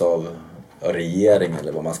ägdes av regering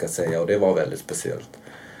eller vad man ska säga. Och det var väldigt speciellt.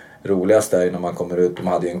 Roligast är ju när man kommer ut. De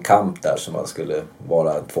hade ju en kamp där som man skulle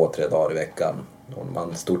vara 2-3 dagar i veckan. Och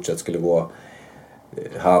man stort sett skulle gå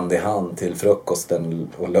hand i hand till frukosten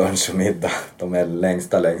och lunch och middag. De är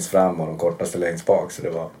längsta längst fram och de kortaste längst bak. Så det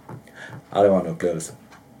var en upplevelse.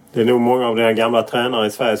 Det är nog många av dina gamla tränare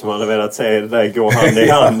i Sverige som hade velat se det där gå hand i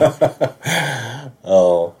hand.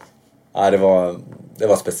 Ja, det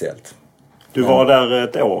var speciellt. Du var där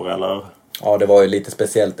ett år eller? Ja, det var ju lite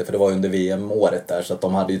speciellt för det var under VM-året där. Så att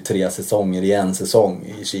de hade ju 3 säsonger i en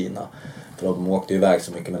säsong i Kina. För de åkte ju iväg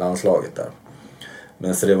så mycket med landslaget där.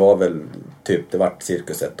 Men så det var väl det var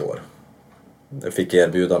cirkus 1 år. Jag fick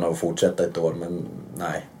erbjudande att fortsätta 1 år, men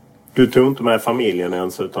nej. Du tog inte med familjen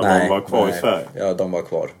ens utan de var kvar i Sverige? Ja, de var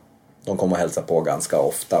kvar. De kom och hälsa på ganska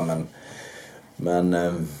ofta, men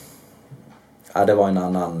det var en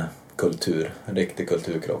annan kultur. En riktig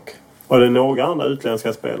kulturkrock. Var det några andra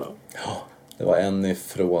utländska spelare? Ja, det var en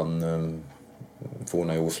ifrån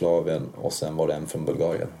forna Jugoslavien och sen var det en från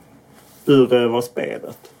Bulgarien. Hur var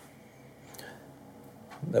spelet?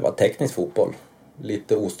 Det var teknisk fotboll.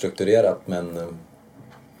 Lite ostrukturerat, men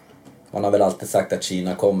man har väl alltid sagt att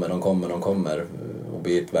Kina kommer och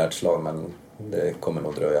blir ett världslag, men det kommer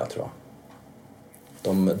nog dröja, tror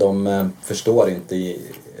jag. De förstår inte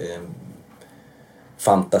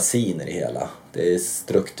fantasin i det hela. Det är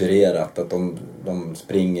strukturerat att de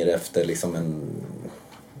springer efter liksom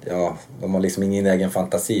de har liksom ingen egen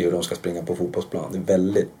fantasi hur de ska springa på fotbollsplan. Det är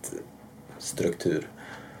väldigt struktur.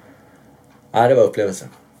 Nej, det var upplevelse.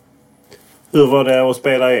 Hur var det att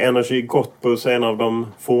spela i Energy Cottbus, en av de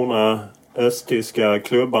forna östtyska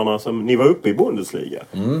klubbarna som ni var uppe i Bundesliga?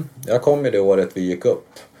 Jag kom ju det året vi gick upp.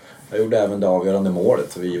 Jag gjorde även det avgörande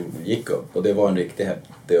målet så vi gick upp. Och det var en riktig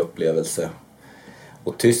häftig upplevelse.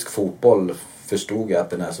 Och tysk fotboll förstod jag att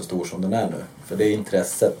den är så stor som den är nu. För det är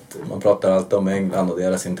intresset. Man pratar alltid om England och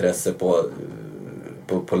deras intresse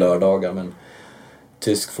på lördagar. Men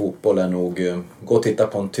tysk fotboll är nog... Gå och titta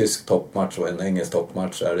på en tysk toppmatch och en engelsk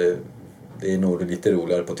toppmatch. Det är nog lite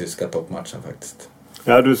roligare på tyska toppmatchen faktiskt.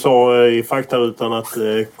 Ja, du sa i faktarutan att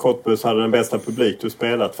Cottbus hade den bästa publik du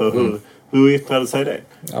spelat för. Hur yttrade sig det?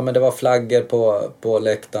 Ja, men det var flaggor på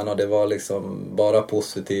läktaren och det var liksom bara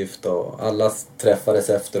positivt och alla träffades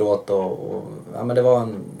efteråt och ja, men det var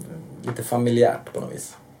lite familjärt på något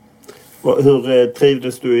vis. Hur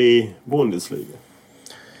trivdes du i Bundesliga?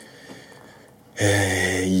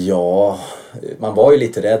 Ja, man var ju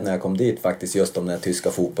lite rädd när jag kom dit faktiskt, just om den här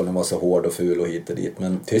tyska fotbollen var så hård och ful och hit och dit.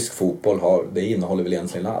 Men tysk fotboll det innehåller väl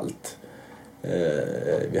egentligen allt.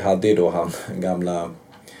 Vi hade ju då han gamla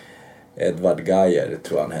Edvard Geier,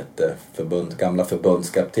 tror han hette, gamla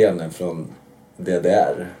förbundskaptenen från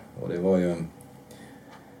DDR. Och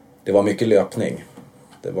det var mycket löpning.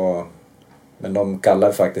 Men de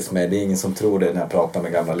kallar faktiskt mig, det är ingen som tror det när jag pratar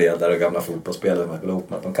med gamla ledare och gamla fotbollsspelare,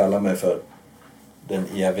 de kallar mig för den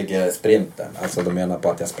evige sprinten. Alltså de menar på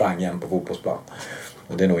att jag sprang igen på fotbollsplan.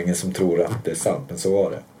 Och det är nog ingen som tror att det är sant, men så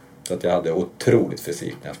var det. Så att jag hade otroligt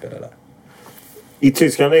fysik när jag spelade där. I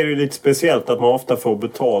Tyskland är det ju lite speciellt att man ofta får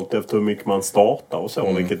betalt efter hur mycket man startar och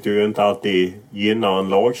så. Vilket ju inte alltid gynnar en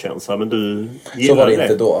lagkänsla. Men du gillar så var det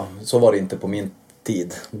inte då. Så var det inte på min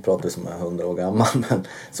tid. Nu pratar vi som är 100 år gammal. Men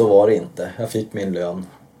så var det inte. Jag fick min lön.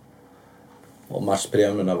 Och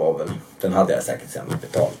matchpremierna den hade jag säkert sen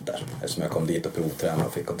betalt där. Eftersom jag kom dit och provtränade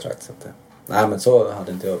och fick kontrakt. Så nej, men så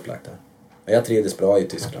hade inte jag upplagt det. Men jag trivdes bra i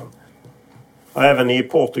Tyskland. Och även i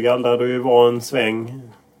Portugal där du ju var en sväng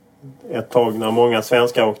ett tag när många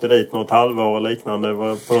svenskar åkte dit något halvår och liknande. Jag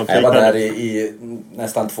var där i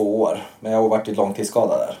nästan 2 år. Men jag har varit i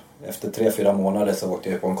långtidsskada där. Efter 3-4 månader så åkte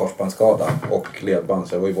jag på en korsbandsskada och ledband,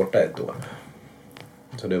 så jag var ju borta 1 år.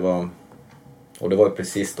 Så det var ju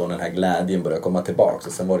precis då den här glädjen började komma tillbaka.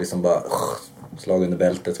 Så sen var det som bara slag under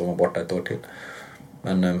bältet, så var man borta 1 år till.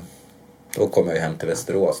 Men då kom jag ju hem till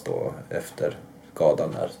Västerås då efter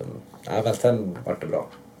skadan där. Sen var det bra.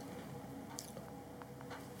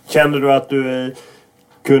 Kände du att du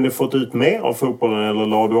kunde fått ut mer av fotbollen eller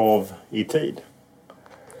la du av i tid?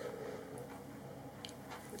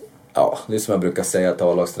 Ja, det är som jag brukar säga till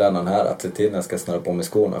A-lagstränaren här, att se till när jag ska snöra på mig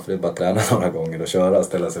skorna, för det är bara att träna några gånger och köra och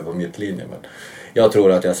ställa sig på mittlinjen. Men jag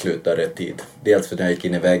tror att jag slutar rätt tid. Dels för när jag gick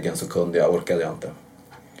in i väggen så orkade jag inte.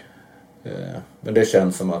 Men det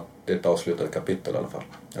känns som att det är ett avslutat kapitel i alla fall.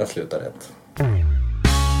 Jag slutar rätt.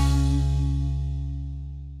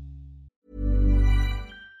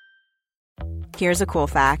 Here's a cool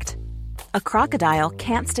fact. A crocodile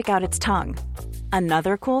can't stick out its tongue.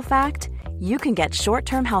 Another cool fact, you can get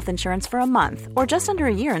short-term health insurance for a month or just under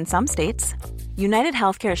a year in some states. United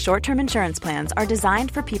Healthcare short-term insurance plans are designed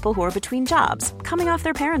for people who are between jobs, coming off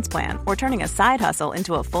their parents' plan, or turning a side hustle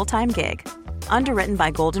into a full-time gig. Underwritten by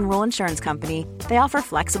Golden Rule Insurance Company, they offer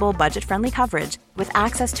flexible, budget-friendly coverage with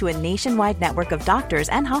access to a nationwide network of doctors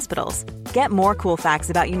and hospitals. Get more cool facts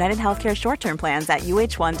about United Healthcare short-term plans at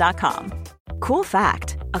uh1.com. Cool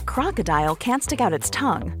fact, a crocodile can't stick out its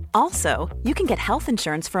tongue. Also, you can get health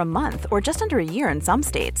insurance for a month or just under a year in some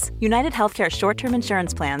states. United Healthcare short-term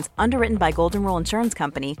insurance plans, underwritten by Golden Rule Insurance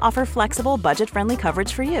Company, offer flexible, budget-friendly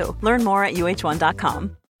coverage for you. Learn more at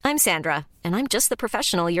uh1.com. I'm Sandra, and I'm just the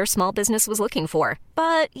professional your small business was looking for.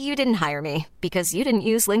 But you didn't hire me because you didn't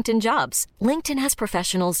use LinkedIn Jobs. LinkedIn has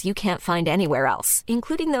professionals you can't find anywhere else,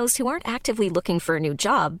 including those who aren't actively looking for a new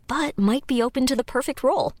job, but might be open to the perfect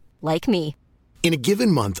role, like me. In a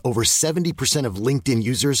given month, over 70% of LinkedIn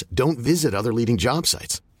users don't visit other leading job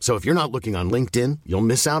sites. So if you're not looking on LinkedIn, you'll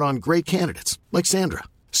miss out on great candidates like Sandra.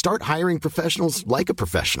 Start hiring professionals like a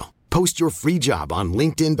professional. Post your free job on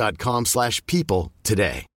linkedin.com/people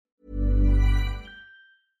today.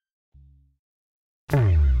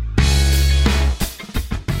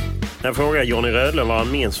 När jag frågar Johnny Rödlund vad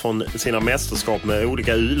han minns från sina mästerskap med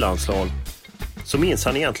olika U-landslag, så minns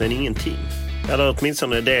han egentligen ingenting. Eller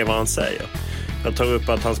åtminstone det är vad han säger. Jag tar upp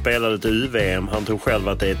att han spelade ett UVM. Han tror själv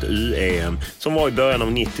att det är ett UEM som var i början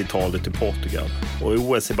av 90-talet i Portugal. Och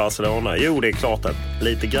OS i Barcelona, jo det är klart att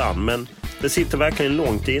lite grann, men det sitter verkligen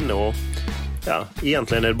långt inne och ja,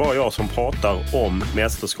 egentligen är det bara jag som pratar om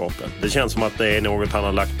mästerskapen. Det känns som att det är något han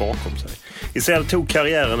har lagt bakom sig. Istället tog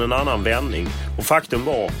karriären en annan vändning och faktum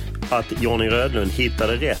var att Johnny Rödlund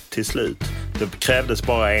hittade rätt till slut. Det krävdes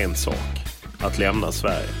bara en sak, att lämna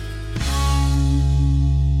Sverige.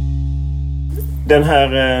 Den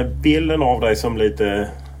här bilden av dig som lite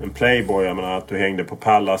en playboy, jag menar att du hängde på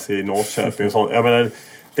Pallas i Norrköping och sånt. Jag menar,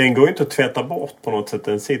 den går ju inte att tvätta bort på något sätt.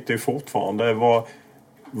 Den sitter ju fortfarande.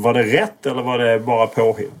 Var det rätt eller var det bara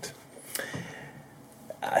påhitt?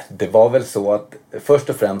 Det var väl så att först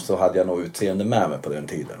och främst så hade jag nog utseende med mig på den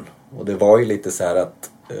tiden. Och det var ju lite så här att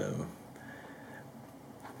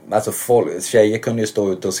alltså tjejer kunde ju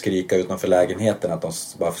stå ute och skrika utanför lägenheten att de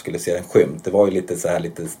bara skulle se en skymt. Det var ju lite så här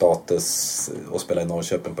lite status att spela i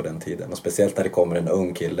Norrköping på den tiden. Och speciellt när det kommer en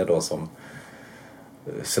ung kille då som...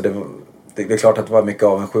 Så det är klart att det var mycket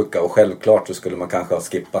avundsjuka. Och självklart så skulle man kanske ha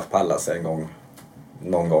skippat Pallas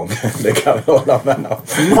någon gång. Det kan vi hålla med om.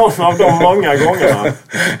 Någon av de många gångerna.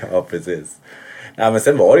 Ja, precis. Ja, men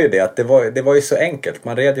sen var det ju det att det var ju så enkelt.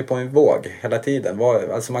 Man red ju på en våg hela tiden.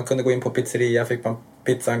 Alltså man kunde gå in på pizzeria, fick man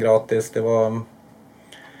pizzan gratis.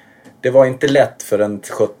 Det var inte lätt för en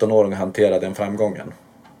 17-åring att hantera den framgången.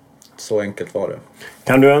 Så enkelt var det.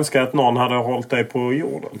 Kan du önska att någon hade hållit dig på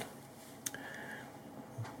jorden?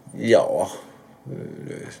 Ja,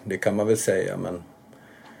 det kan man väl säga, men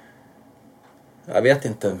jag vet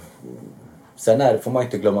inte. Sen får man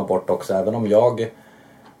inte glömma bort också, även om jag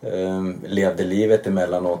levde livet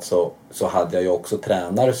emellanåt så hade jag ju också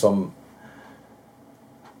tränare som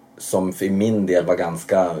för min del var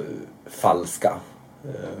ganska falska.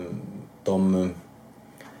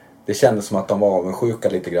 Det kändes som att de var avundsjuka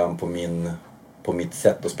lite grann på mitt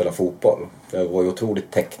sätt att spela fotboll. Jag var ju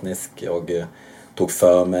otroligt teknisk, jag tog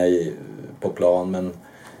för mig på plan, men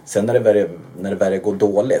sen när det började gå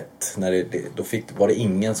dåligt, var det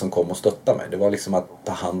ingen som kom och stöttade mig. Det var liksom att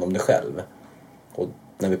ta hand om det själv. Och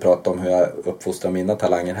när vi pratar om hur jag uppfostrar mina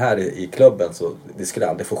talanger här i klubben, så det skulle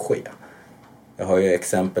aldrig få ske. Jag har ju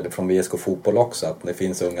exempel från VSK fotboll också, att det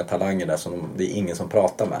finns unga talanger där som det är ingen som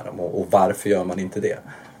pratar med dem. Och varför gör man inte det?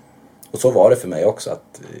 Och så var det för mig också,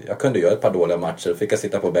 att jag kunde göra ett par dåliga matcher, fick jag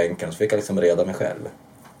sitta på bänken och så fick jag liksom reda mig själv.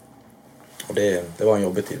 Och det var en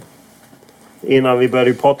jobbig tid. Innan vi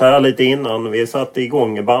började prata här lite innan vi satte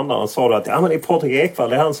igång i bandarna, sa du att men det är Patrik Ekwall,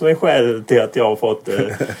 det är han som är skälet till att jag har fått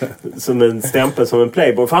som en stämpel som en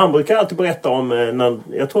playboy. För han brukar alltid berätta om när,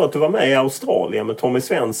 jag tror att du var med i Australien med Tommy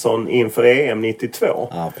Svensson inför EM 92.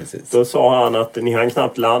 Ja, precis. Då sa han att ni hann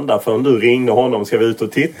knappt landa förrän du ringde honom, ska vi ut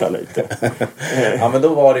och titta lite. Ja, men då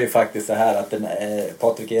var det ju faktiskt så här att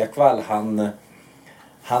Patrik Ekwall,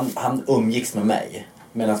 han umgicks med mig.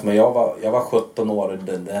 Medan jag var 17 år,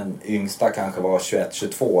 den yngsta kanske var 21,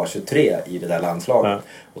 22, 23 i det där landslaget. Ja.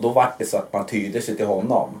 Och då var det så att man tydde sig till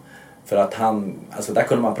honom. För att alltså där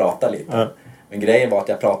kunde man prata lite. Ja. Men grejen var att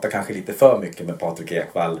jag pratade kanske lite för mycket med Patrik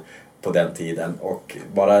Ekwall på den tiden. Och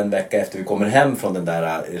bara en vecka efter vi kommer hem från den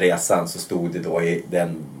där resan så stod det då i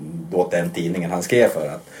den tidningen han skrev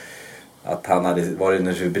för att han hade varit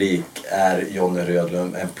en rubrik: är Johnny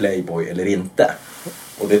Rödlund en playboy eller inte?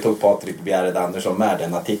 Och det tog Patrik Bjärred Andersson med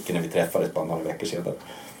den artikeln när vi träffades bara några veckor sedan.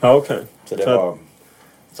 Ja, okej. Så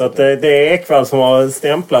så att det är Ekwall som har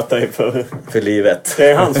stämplat dig för livet.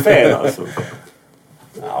 Det är hans fel alltså.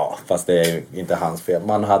 Ja, fast det är ju inte hans fel.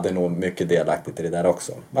 Man hade nog mycket delaktigt i det där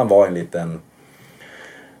också. Man var en liten...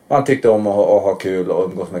 Man tyckte om att ha kul och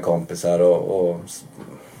umgås med kompisar och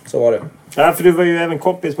så var det. Ja, för du var ju även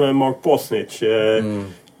kompis med Mark Bosnich.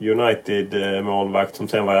 United-målvakt som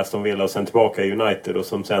sen var Aston Villa och sen tillbaka i United och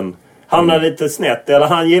som sen hamnade lite snett. Eller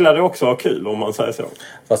han gillade också att ha kul, om man säger så.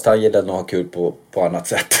 Fast han gillade nog att ha kul på annat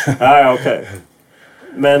sätt. Ja, okej.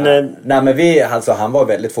 Men... Nej, men han var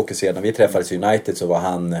väldigt fokuserad. När vi träffades i United så var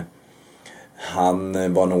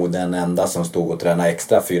han var nog den enda som stod och tränade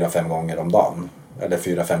extra 4-5 gånger om dagen. Eller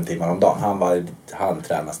 4-5 timmar om dagen. Han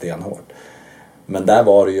tränade stenhårt. Men där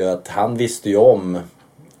var det ju att han visste ju om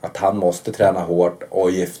att han måste träna hårt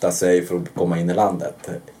och gifta sig för att komma in i landet.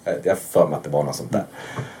 Jag för mig att det var något sånt där.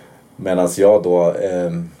 Medan jag då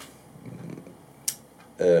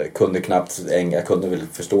kunde knappt, jag kunde väl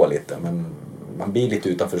förstå lite, men man blir lite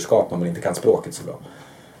utanförskap när man inte kan språket så bra.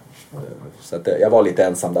 Så att jag var lite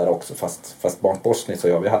ensam där också, fast Mark Bosnich och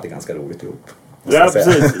jag, vi hade ganska roligt ihop. Ja,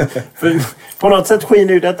 precis. För på något sätt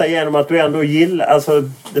skiner ju detta genom att du ändå gillar, alltså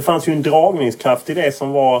det fanns ju en dragningskraft i det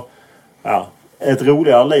som var ett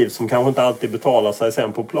roligare liv som kanske inte alltid betalar sig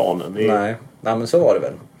sen på planen. Nej, men så var det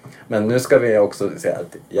väl. Men nu ska vi också säga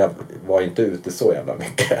att jag var inte ute så jävla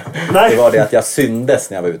mycket. Nej. Det var det att jag syndes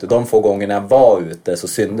när jag var ute. De få gångerna jag var ute så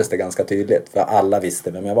syndes det ganska tydligt. För alla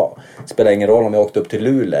visste vem jag var. Det spelade ingen roll om jag åkte upp till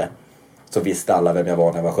Luleå, så visste alla vem jag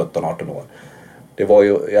var när jag var 17-18 år. Det var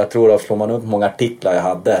ju, jag tror att slår man upp många artiklar jag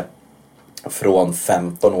hade från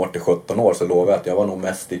 15 år till 17 år så lovar jag att jag var nog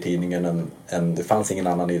mest i tidningen än det fanns ingen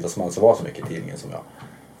annan idrottsman som var så mycket i tidningen som jag.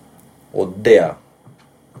 Och det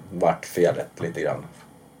vart felet lite grann.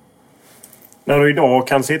 När du idag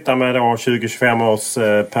kan sitta med 20-25 års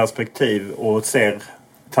perspektiv och ser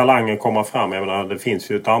talangen komma fram. Jag menar, det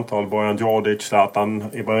finns ju ett antal. Bojan Djordjic, Zlatan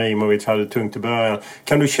Ibrahimovic hade tungt i början.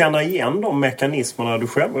 Kan du känna igen de mekanismerna du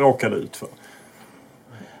själv råkade ut för?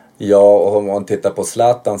 Ja, och om man tittar på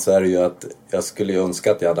Zlatan så är det ju att jag skulle ju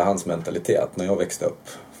önska att jag hade hans mentalitet när jag växte upp.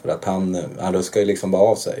 För att han ruskar ju liksom bara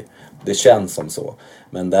av sig. Det känns som så.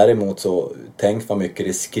 Men däremot så, tänk vad mycket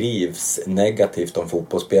det skrivs negativt om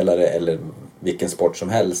fotbollsspelare eller vilken sport som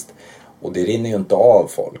helst. Och det rinner ju inte av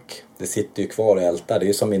folk. Det sitter ju kvar och ältar. Det är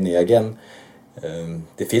ju som min egen...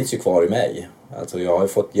 Det finns ju kvar i mig. Alltså jag har ju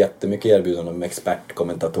fått jättemycket erbjudanden om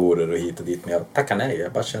expertkommentatorer och hit och dit. Men jag tackar nej.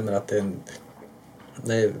 Jag bara känner att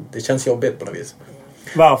det känns jobbigt på något vis.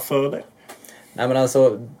 Varför det? Nej men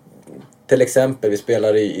alltså... Till exempel, vi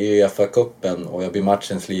spelar i UEFA-cupen och jag blir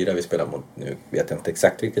matchens lirare. Vi spelar mot, nu vet jag inte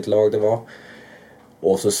exakt vilket lag det var.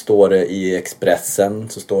 Och så står det i Expressen,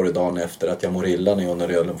 så står det dagen efter att jag mår illa när Johnny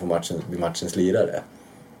Rödlund får bli matchens lirare.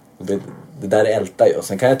 Och det där ältar ju. Och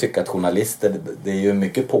sen kan jag tycka att journalister, det är ju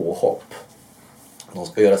mycket påhopp. De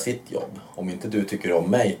ska göra sitt jobb. Om inte du tycker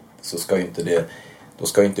om mig så ska ju inte det, då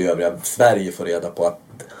ska ju inte övriga Sverige få reda på att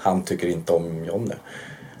han tycker inte om Johnny.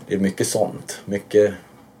 Det är mycket sånt. Mycket...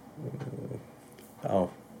 Ja.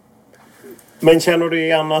 Men känner du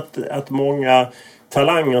igen att många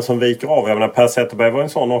talanger som viker av, jag menar Per Zetterberg var en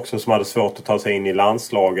sån också som hade svårt att ta sig in i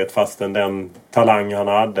landslaget fastän den talang han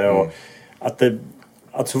hade och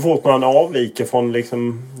att så fort man avviker från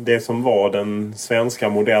liksom det som var den svenska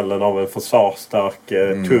modellen av en försvarsstark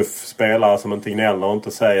tuff spelare som inte gnäller och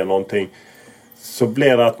inte säger någonting, så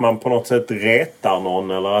blir det att man på något sätt retar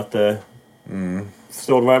någon eller att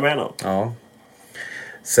förstår du vad jag menar? Ja.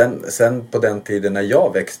 Sen på den tiden när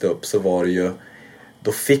jag växte upp så var det ju,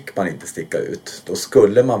 då fick man inte sticka ut. Då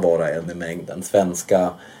skulle man vara en i mängden. Svenska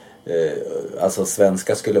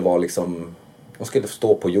skulle vara liksom, de skulle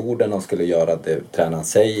stå på jorden, de skulle göra det tränaren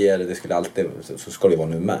säger, det skulle alltid, så ska det vara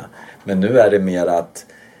nu med. Men nu är det mer att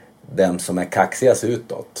den som är kaxigast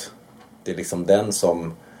utåt, det är liksom den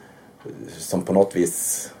som på något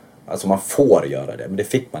vis, alltså man får göra det, men det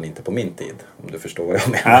fick man inte på min tid, om du förstår vad jag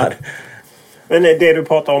menar. Ja. Men det du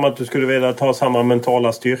pratar om att du skulle vilja ta samma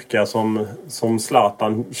mentala styrka som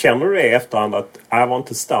Zlatan. Känner du det i efterhand att jag var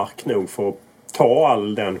inte stark nog för att ta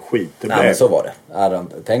all den skit det blev? Nej, men så var det.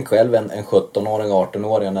 Tänk själv en 17-åring,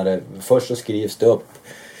 18-åring när det först så skrivs det upp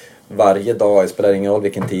varje dag, det spelar ingen roll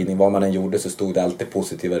vilken tidning, vad man än gjorde så stod det alltid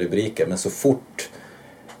positiva rubriker. Men så fort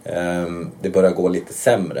det började gå lite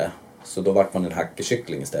sämre, så då vart man en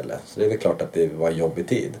hackekyckling istället. Så det är väl klart att det var en jobbig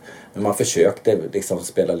tid. Men man försökte liksom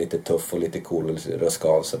spela lite tuff och lite cool och röska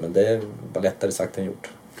av sig. Men det var lättare sagt än gjort.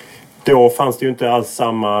 Då fanns det ju inte alls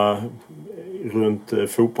samma runt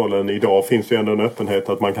fotbollen. Idag finns det ju ändå en öppenhet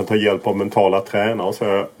att man kan ta hjälp av mentala tränare. Så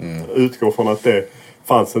jag utgår från att det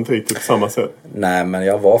fanns inte riktigt på samma sätt. Nej, men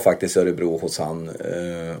jag var faktiskt i Örebro hos han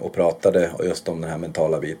och pratade just om den här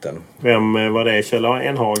mentala biten. Vem var det? Kjell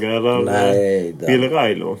Enhager eller Nej, Ville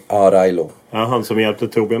Railo? Ja, Railo. Ja, han som hjälpte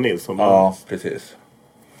Torbjörn Nilsson. Ja, precis.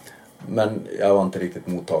 Men jag var inte riktigt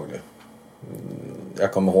mottaglig.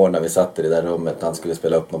 Jag kommer ihåg när vi satt i det där rummet, han skulle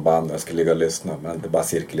spela upp någon band och jag skulle ligga och lyssna, men det bara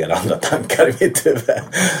cirkulerade andra tankar i mitt huvud.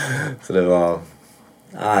 Så det var...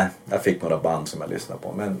 Nej, jag fick några band som jag lyssnade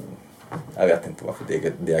på, men jag vet inte vad för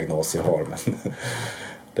diagnos jag har, men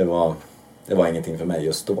det var ingenting för mig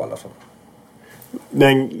just då i alla fall.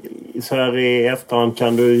 Men så här i efterhand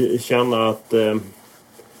kan du känna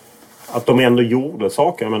att de ändå gjorde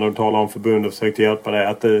saker, men du talar om förbundet och försökte hjälpa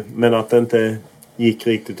dig, men att det inte gick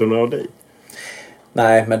riktigt att nå dit?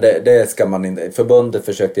 Nej, men det ska man inte. Förbundet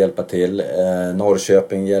försökte hjälpa till.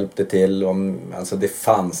 Norrköping hjälpte till. Alltså det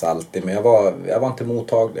fanns alltid, men jag var inte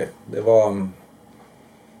mottaglig. Det var...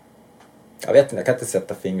 Jag vet inte, jag kan inte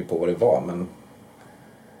sätta finger på vad det var, men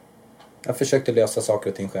jag försökte lösa saker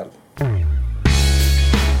och ting själv.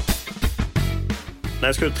 När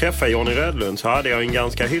jag skulle träffa Johnny Rödlund så hade jag en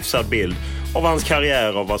ganska hyfsad bild av hans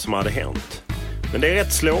karriär och vad som hade hänt. Men det är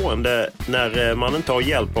rätt slående när man inte har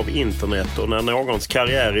hjälp av internet och när någons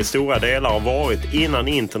karriär i stora delar har varit innan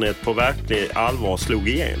internet på verklig allvar slog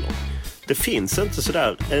igenom. Det finns inte så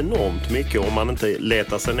där enormt mycket om man inte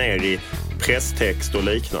letar sig ner i presstext och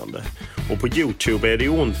liknande. Och på YouTube är det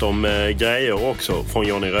ont om grejer också från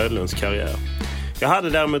Johnny Rödlunds karriär. Jag hade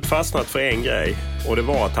däremot fastnat för en grej, och det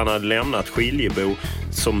var att han hade lämnat Skiljebo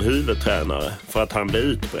som huvudtränare för att han blev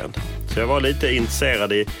utbränd. Så jag var lite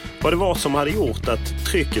intresserad i vad det var som hade gjort att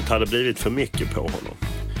trycket hade blivit för mycket på honom.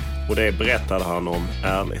 Och det berättade han om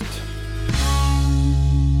ärligt.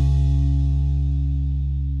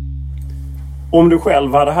 Om du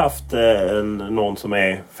själv hade haft någon som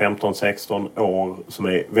är 15-16 år som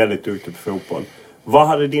är väldigt duktig på fotboll, vad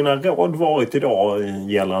hade dina råd varit idag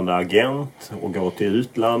gällande agent och gå till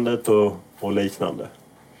utlandet och liknande?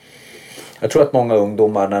 Jag tror att många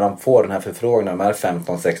ungdomar när de får den här förfrågan, de är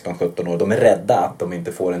 15, 16, 17 år, de är rädda att de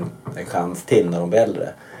inte får en chans till när de blir äldre.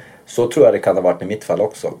 Så tror jag det kan ha varit i mitt fall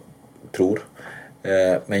också.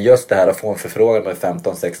 Men just det här att få en förfrågan med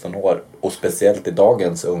 15-16 år, och speciellt i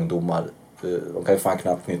dagens ungdomar, de kan ju fan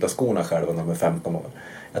knappt knyta skorna själva när de är 15 år.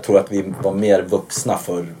 Jag tror att vi var mer vuxna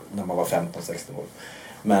för när man var 15-16 år.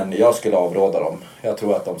 Men jag skulle avråda dem. Jag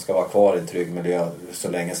tror att de ska vara kvar i en trygg miljö så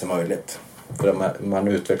länge som möjligt. För man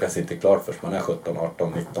utvecklas inte klart först man är 17,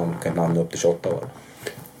 18, 19, kan ibland upp till 28 år.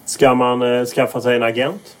 Ska man skaffa sig en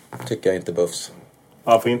agent? Tycker jag inte behövs.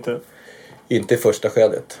 Varför inte? Inte i första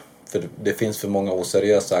skedet. För det finns för många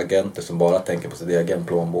oseriösa agenter som bara tänker på sin egen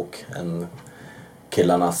plånbok än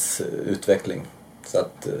killarnas utveckling. Så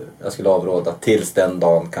att jag skulle avråda tills den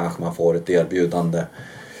dagen kanske man får ett erbjudande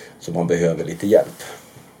så man behöver lite hjälp.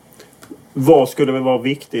 Vad skulle väl vara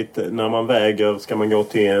viktigt när man väger? Ska man gå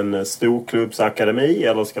till en storklubbsakademi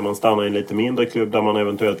eller ska man stanna i en lite mindre klubb där man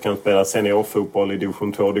eventuellt kan spela seniorfotboll i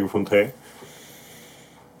division 2 och division 3?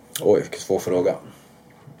 Oj, vilken svår fråga.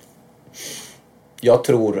 Jag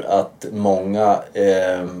tror att många...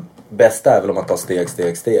 bästa är väl om man tar steg.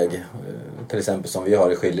 Till exempel som vi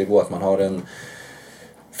har i Skiljebo, att man har en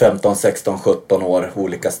 15, 16, 17 år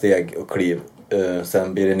olika steg och kliv.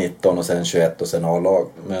 Sen blir det 19 och sen 21 och sen A-lag.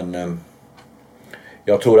 Men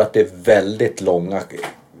jag tror att det är väldigt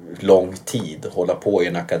lång tid att hålla på i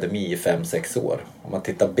en akademi i 5-6 år. Om man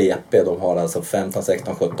tittar BP, de har alltså 15,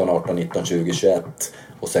 16, 17, 18, 19, 20, 21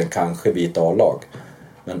 och sen kanske byta A-lag.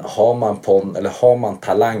 Men har man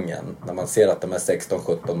talangen när man ser att de är 16,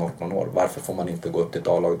 17, 18 år, varför får man inte gå upp till ett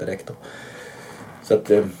A-lag direkt då? Så att,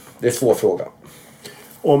 det är en svår fråga.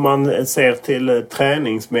 Om man ser till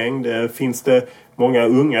träningsmängd, finns det många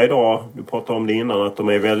unga idag, du pratade om det innan, att de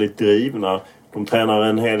är väldigt drivna. De tränar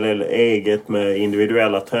en hel del eget med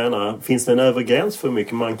individuella tränare. Finns det en övre gräns för hur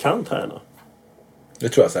mycket man kan träna? Det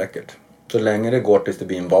tror jag säkert. Så länge det går tills det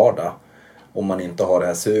blir en vardag, om man inte har det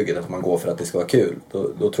här suget att man går för att det ska vara kul,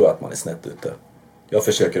 då tror jag att man är snett ute. Jag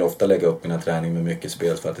försöker ofta lägga upp mina träning med mycket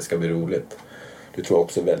spel för att det ska bli roligt. Det tror jag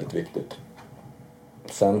också är väldigt viktigt.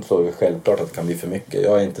 Sen så är det självklart att det kan bli för mycket.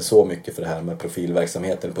 Jag är inte så mycket för det här med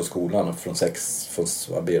profilverksamheten på skolan. Från 6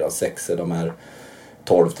 är de här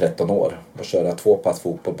 12-13 år. Och köra 2 pass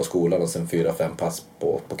fotboll på skolan och sen 4-5 pass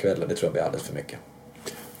på kvällen. Det tror jag blir alldeles för mycket.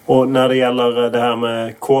 Och när det gäller det här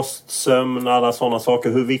med kost, sömn, alla sådana saker.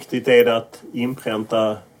 Hur viktigt är det att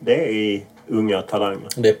inpränta det i unga talanger?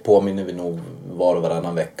 Det påminner vi nog var och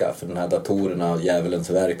varannan vecka. För den här datorerna, djävulens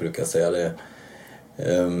verk brukar jag säga det.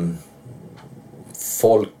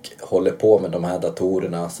 Folk håller på med de här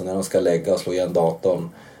datorerna, så när de ska lägga och slå igen datorn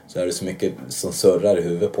så är det så mycket som surrar i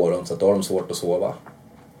huvudet på dem så att då har de svårt att sova.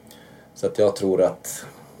 Så att jag tror att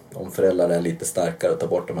om föräldrar är lite starkare och tar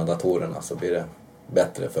bort de här datorerna så blir det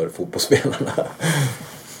bättre för fotbollsspelarna.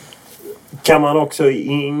 Kan man också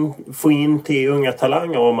få in till unga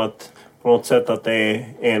talanger om att på något sätt att det är 1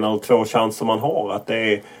 eller 2 chanser man har? Att det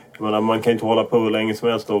är, man kan inte hålla på hur länge som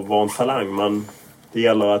helst och vara en talang. Det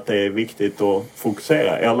gäller att det är viktigt att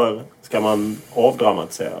fokusera. Eller ska man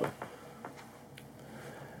avdramatisera det?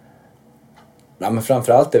 Ja, men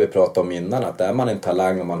framförallt det vi pratade om innan. Att är man en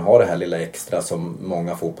talang och man har det här lilla extra som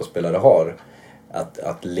många fotbollsspelare har.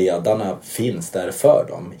 Att ledarna finns där för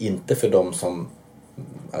dem. Inte för dem som...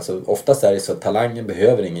 Alltså oftast är det så att talangen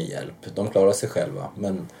behöver ingen hjälp. De klarar sig själva.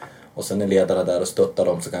 Och sen är ledarna där och stöttar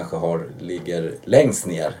dem som kanske ligger längst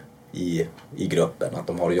ner i gruppen. Att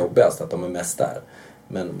de har det jobbigast, att de är mest där.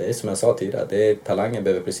 Men det är som jag sa tidigare, talangen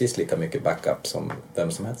behöver precis lika mycket backup som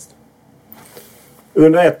vem som helst.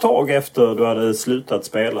 Under ett tag efter du hade slutat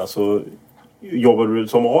spela så jobbade du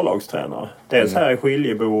som A-lagstränare. Dels här i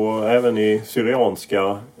Skiljebo och även i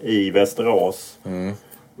Syrianska i Västerås.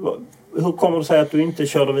 Hur kommer det sig att du inte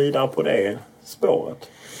körde vidare på det spåret?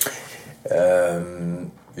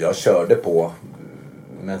 Jag körde på.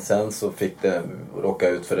 Men sen så fick det råka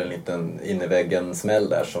ut för en liten inneväggen smäll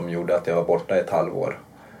där som gjorde att jag var borta ett halvår.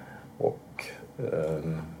 Och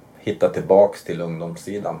hittade tillbaks till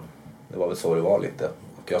ungdomssidan. Det var väl så det var lite.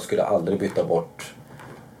 Och jag skulle aldrig byta bort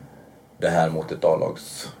det här mot ett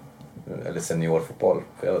A-lags eller seniorfotboll.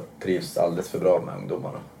 För jag trivs alldeles för bra med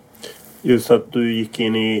ungdomarna. Just att du gick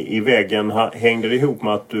in i väggen, hängde det ihop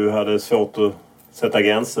med att du hade svårt att sätta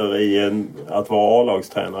gränser i att vara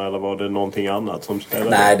A-lagstränare, eller var det någonting annat som spelade?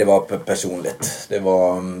 Nej, det var personligt.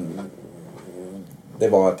 Det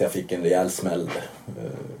var att jag fick en rejäl smäll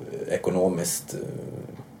ekonomiskt.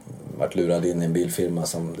 Vart lurad in i en bilfirma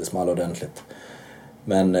som det small ordentligt.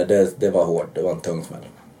 Men det var hårt, det var en tung smäll.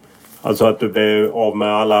 Alltså att du blev av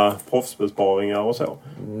med alla proffsbesparingar och så?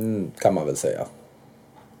 Kan man väl säga.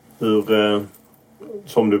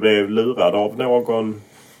 Som du blev lurad av någon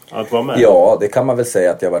att vara med? Ja, det kan man väl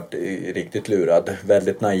säga att jag varit riktigt lurad.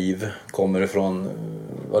 Väldigt naiv. Kommer ifrån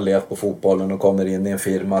och levt på fotbollen och kommer in i en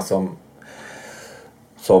firma som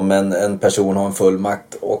som en person har en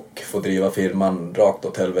fullmakt och får driva firman rakt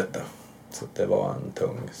åt helvete. Så det var en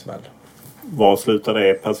tung smäll. Var slutade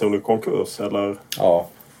det? Personlig konkurs eller? Ja,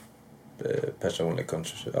 personlig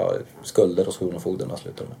konkurs. Ja, skulder och kronofogden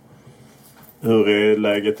slutade med. Hur är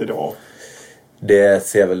läget idag? Det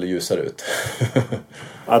ser väl ljusare ut.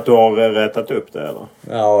 Att du har rättat upp det eller?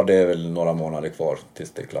 Ja, det är väl några månader kvar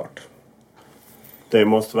tills det är klart. Det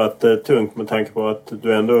måste varit tungt med tanke på att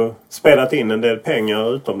du ändå spelat in en del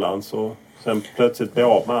pengar utomlands och sen plötsligt blir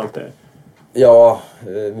av med allt det. Ja,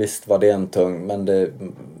 visst var det en tung,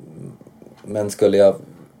 men skulle jag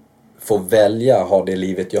få välja ha det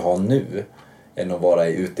livet jag har nu än att vara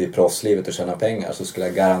ute i proffslivet och tjäna pengar, så skulle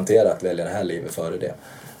jag garanterat välja det här livet före det.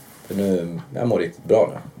 För nu, jag mår riktigt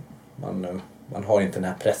bra nu. Man har inte den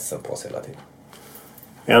här pressen på sig hela tiden.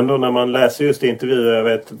 Ändå när man läser just intervjuer, jag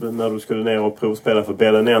vet när du skulle ner och provspela för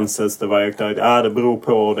Belenenses, det var ju klart, det beror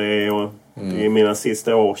på det och det är mina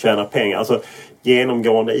sista år tjäna pengar. Alltså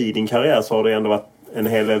genomgående i din karriär så har det ändå varit en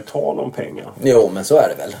hel del tal om pengar. Jo, men så är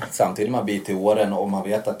det väl. Samtidigt man blir till åren och man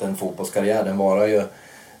vet att en fotbollskarriär den varar ju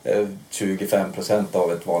 25%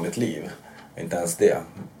 av ett vanligt liv. Inte ens det.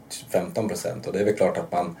 15%. Och det är väl klart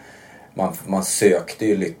att man sökte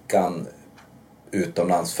ju lyckan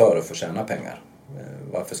utomlands för att få tjäna pengar.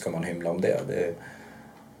 Varför ska man hymla om det?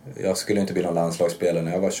 Jag skulle inte bli någon landslagsspelare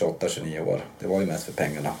när jag var 28-29 år. Det var ju mest för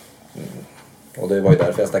pengarna. Och det var ju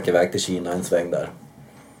därför jag stack iväg till Kina en sväng där.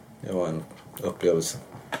 Det var en upplevelse.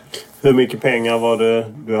 Hur mycket pengar var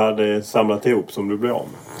det du hade samlat ihop som du blev av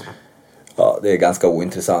med? Ja, det är ganska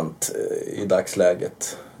ointressant i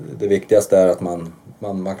dagsläget. Det viktigaste är att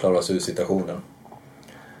man klarar sig ur situationen.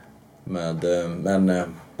 Men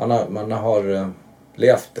man har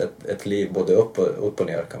levt ett liv både upp och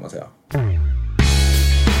ner kan man säga.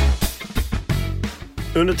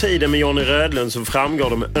 Under tiden med Johnny Rödlund så framgår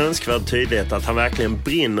det med önskvärd tydlighet att han verkligen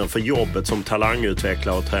brinner för jobbet som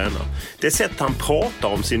talangutvecklare och tränare. Det sätt han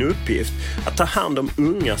pratar om sin uppgift, att ta hand om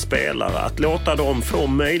unga spelare, att låta dem få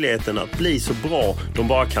möjligheten att bli så bra de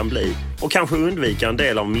bara kan bli och kanske undvika en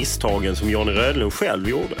del av misstagen som Johnny Rödlund själv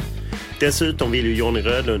gjorde. Dessutom vill ju Johnny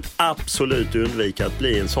Rödlund absolut undvika att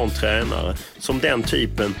bli en sån tränare som den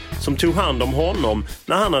typen som tog hand om honom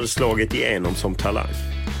när han hade slagit igenom som talang.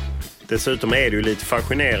 Dessutom är det ju lite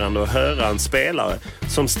fascinerande att höra en spelare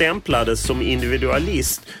som stämplades som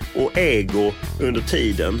individualist och ego under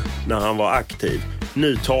tiden när han var aktiv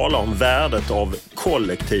nu talar om värdet av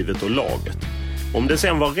kollektivet och laget. Om det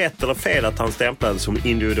sen var rätt eller fel att han stämplades som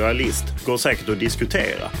individualist går säkert att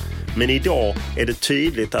diskutera. Men idag är det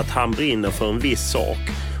tydligt att han brinner för en viss sak.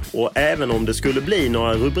 Och även om det skulle bli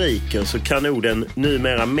några rubriker så kan nog den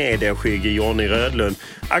numera mediaskygge Johnny Rödlund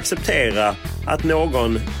acceptera att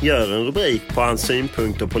någon gör en rubrik på hans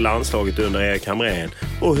synpunkter på landslaget under Erik Hamrén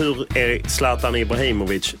och hur Zlatan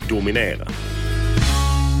Ibrahimovic dominerar.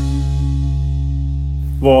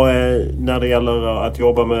 När det gäller att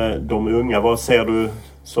jobba med de unga, vad ser du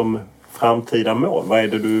som framtida mål? Vad är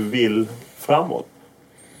det du vill framåt?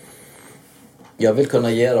 Jag vill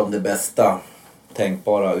kunna ge dem det bästa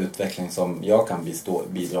tänkbara utveckling som jag kan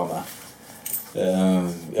bidra med.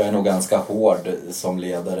 Jag är nog ganska hård som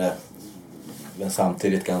ledare men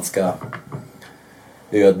samtidigt ganska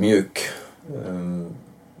ödmjuk.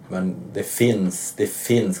 Men det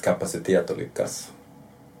finns kapacitet att lyckas.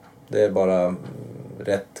 Det är bara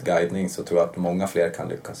rätt guidning så tror jag att många fler kan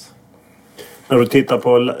lyckas. När du tittar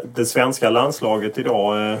på det svenska landslaget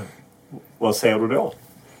idag, vad ser du då?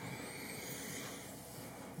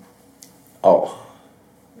 Ja,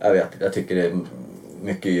 jag tycker det är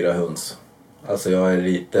mycket yra höns. Alltså jag är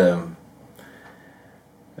lite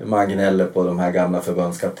margineller på de här gamla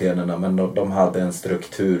förbundskaptenerna, men de hade en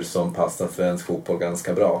struktur som passade svensk fotboll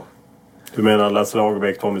ganska bra. Du menar Lasse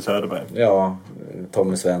Lagerbäck, Tommy Söderberg? Ja,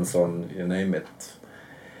 Tommy Svensson, you name it.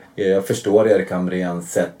 Jag förstår Erik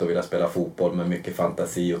Hamréns sätt att vilja spela fotboll med mycket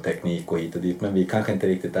fantasi och teknik och hit och dit, men vi kanske inte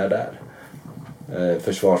riktigt är där.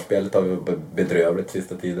 Försvarsspelet har vi bedrövligt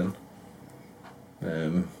sista tiden.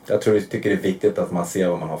 Jag tycker det är viktigt att man ser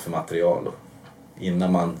vad man har för material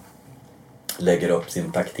innan man lägger upp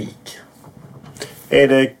sin taktik.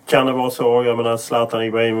 Kan det vara så, jag menar Zlatan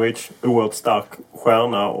Ibrahimovic, oerhört stark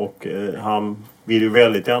stjärna och han vill ju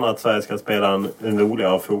väldigt gärna att Sverige ska spela en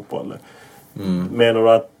roligare fotboll. Menar du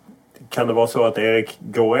att kan det vara så att Erik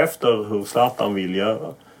går efter hur Zlatan vill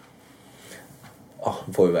göra? Ja,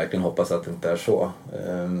 får vi verkligen hoppas att det inte är så.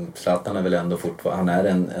 Zlatan är väl ändå fortfarande, han är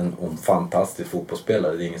en fantastisk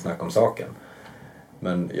fotbollsspelare, det är inget snack om saken.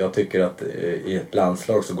 Men jag tycker att i ett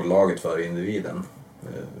landslag så går laget före individen.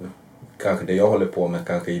 Kanske det jag håller på med,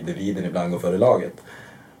 kanske individen ibland går före laget.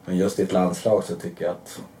 Men just i ett landslag så tycker jag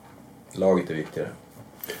att laget är viktigare.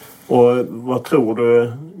 Och vad tror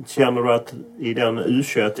du, känner du att i den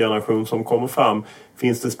U21-generation som kommer fram,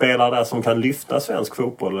 finns det spelare där som kan lyfta svensk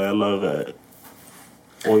fotboll eller...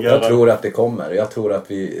 Jag tror att det kommer. Jag tror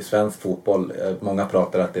att vi svensk fotboll, många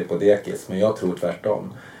pratar att det är på dekis, men jag tror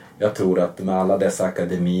tvärtom. Jag tror att med alla dessa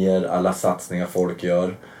akademier, alla satsningar folk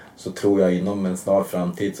gör, så tror jag inom en snar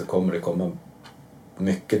framtid så kommer det komma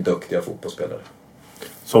mycket duktiga fotbollsspelare.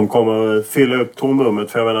 Som kommer fylla upp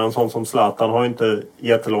tomrummet, för jag menar en sån som Zlatan har inte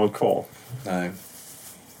jättelångt kvar. Nej.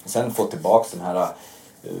 Sen få tillbaka den här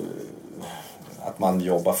att man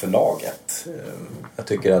jobbar för laget. Jag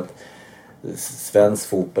tycker att svensk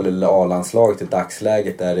fotboll eller A-landslaget i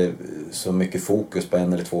dagsläget är det så mycket fokus på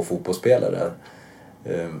en eller två fotbollsspelare.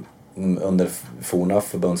 Under forna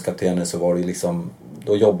förbundskaptenen så var det liksom,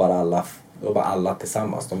 då jobbar alla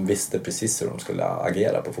tillsammans. De visste precis hur de skulle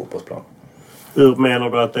agera på fotbollsplan. Hur menar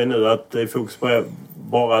du att det är nu? Att det är fokus på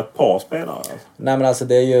bara ett par spelare? Alltså? Nej, men alltså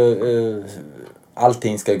det är ju...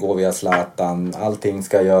 allting ska gå via Zlatan. Allting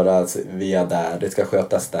ska göras via där. Det ska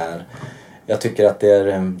skötas där. Jag tycker att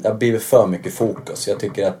det har blivit för mycket fokus. Jag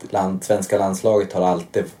tycker att svenska landslaget har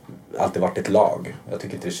alltid varit ett lag. Jag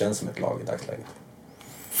tycker inte det känns som ett lag i dagsläget.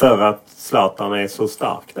 För att Zlatan är så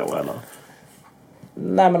stark då, eller?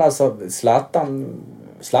 Nej, men alltså Zlatan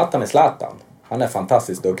är Zlatan. Han är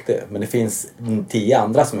fantastiskt duktig. Men det finns 10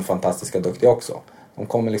 andra som är fantastiska duktiga också. De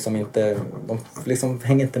kommer liksom inte... De liksom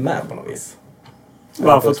hänger inte med på något vis.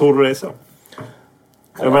 Varför tror du det är så?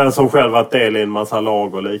 Jag menar som själv att del i en massa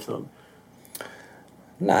lag och liknande.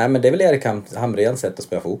 Nej, men det är väl Erik Hamréns sätt att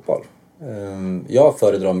spela fotboll. Jag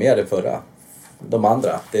föredrar mer det förra. De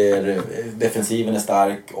andra. Defensiven är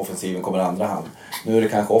stark, offensiven kommer i andra hand. Nu är det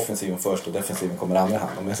kanske offensiven först och defensiven kommer i andra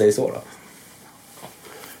hand, om jag säger så då.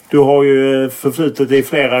 Du har ju förflutit i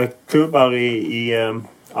flera klubbar i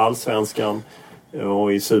Allsvenskan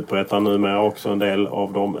och i Superettan numera också en del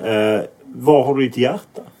av dem. Var har du ditt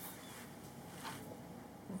hjärta?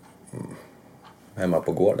 Hemma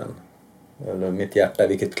på gården. Eller mitt hjärta,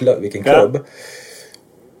 vilken klubb?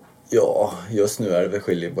 Ja, just nu är det väl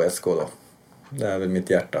Skiljebo SK då. Det är väl mitt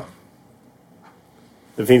hjärta.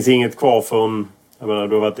 Det finns inget kvar från, jag menar,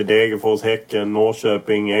 du har varit i Degerfors, Häcken,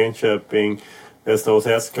 Norrköping, Enköping,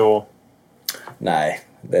 Västerås SK. Nej.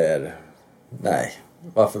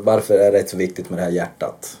 Varför är det så viktigt med det här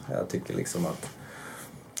hjärtat? Jag tycker liksom att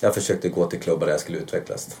jag försökte gå till klubbar där jag skulle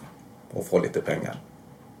utvecklas och få lite pengar.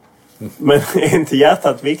 Men är inte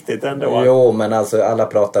hjärtat viktigt ändå? Jo, men alltså alla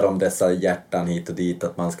pratar om dessa hjärtan hit och dit,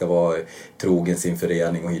 att man ska vara trogen sin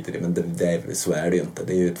förening och hit och dit. Men så är det ju inte.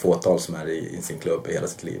 Det är ju ett fåtal som är i sin klubb i hela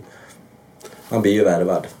sitt liv. Man blir ju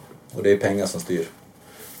värvad. Och det är pengar som styr.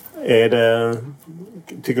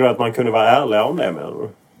 Tycker du att man kunde vara ärlig om det, menar du?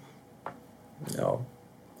 Ja,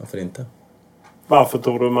 varför inte? Varför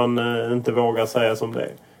tror du man inte vågar säga som det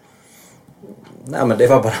är? Nej, men det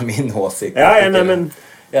var bara min åsikt.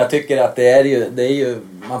 Jag tycker att det är ju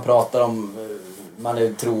man pratar om, man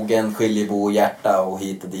är trogen, Skiljebo, hjärta och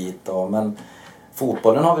hit och dit. Men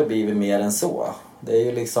fotbollen har väl blivit mer än så. Det är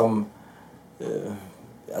ju liksom,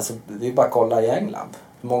 alltså det är bara att kolla i England.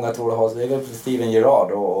 Många tror det är väl Steven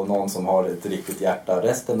Gerrard och någon som har ett riktigt hjärta.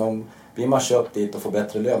 Resten, blir man köpt dit och får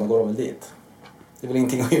bättre lön, och går de väl dit. Det är väl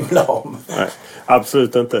ingenting att hymla om. Nej,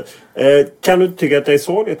 absolut inte. Kan du tycka att det är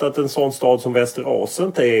sorgligt att en sån stad som Västerås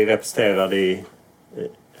inte är representerad i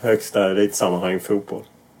högsta elitsammanhang fotboll?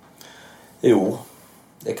 Jo,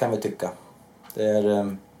 det kan vi tycka.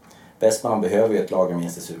 Västmanland behöver ju ett lag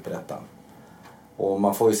minst i Superettan. Och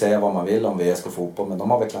man får ju säga vad man vill om VSK fotboll, men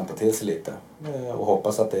de har väl klantat till sig lite. Och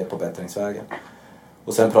hoppas att det är på bättringsvägen.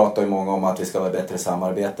 Och sen pratar ju många om att vi ska ha bättre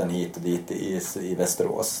samarbeten hit och dit i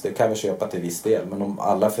Västerås. Det kan vi köpa till viss del. Men om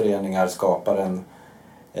alla föreningar skapar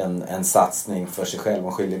en satsning för sig själv.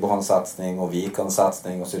 Om Skiljebo har en satsning och Vik har en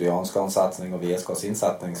satsning och Syrianska har en satsning och VSK har sin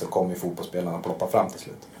satsning, så kommer ju fotbollsspelarna ploppa fram till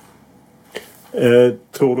slut.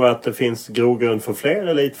 Tror du att det finns grogrund för fler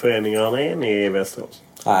elitföreningar än en i Västerås?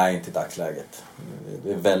 Nej, inte i dagsläget.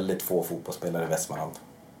 Det är väldigt få fotbollsspelare i Västmanland.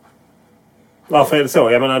 Varför är det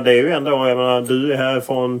så? Jag menar, det är ju ändå, du är här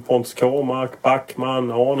från Pontus Kåmark,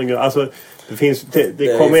 Backman, Arninge. Alltså,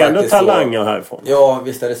 det kommer ju ändå talanger så härifrån. Ja,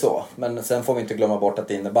 visst är det så. Men sen får vi inte glömma bort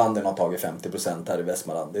att innebandyn har tagit 50% här i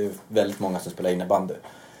Västmanland. Det är ju väldigt många som spelar innebandy.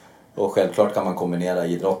 Och självklart kan man kombinera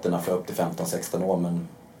idrotterna för upp till 15-16 år. Men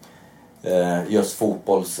just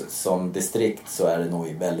fotboll som distrikt så är det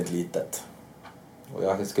nog väldigt litet. Och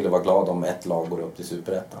jag skulle vara glad om ett lag går upp till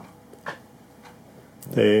Superettan.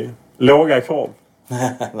 Det är låga krav.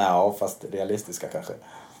 Nej, fast realistiska kanske.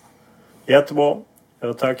 Jättebra.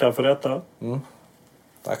 Jag tackar för detta.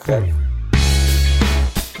 Tack själv.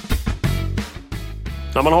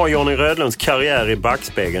 När man har Johnny Rödlunds karriär i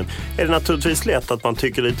backspegeln är det naturligtvis lätt att man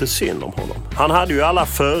tycker lite synd om honom. Han hade ju alla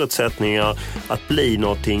förutsättningar att bli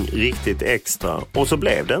någonting riktigt extra och så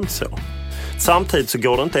blev det inte så. Samtidigt så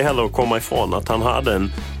går det inte heller att komma ifrån att han hade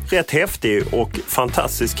en rätt häftig och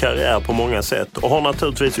fantastisk karriär på många sätt och har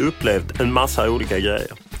naturligtvis upplevt en massa olika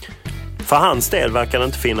grejer. För hans del verkar det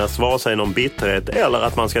inte finnas vare sig någon bitterhet eller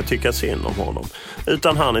att man ska tycka synd om honom.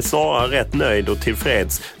 Utan han är snarare rätt nöjd och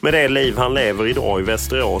tillfreds med det liv han lever idag i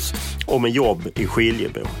Västerås och med jobb i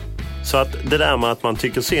Skiljebo. Så att det där med att man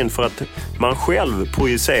tycker synd för att man själv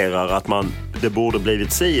projicerar att det borde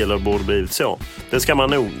blivit si eller borde blivit så. Det ska man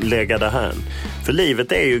nog lägga det här. För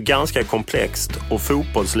livet är ju ganska komplext och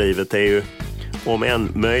fotbollslivet är ju om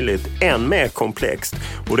än möjligt än mer komplext.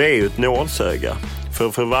 Och det är ju ett nålsöga.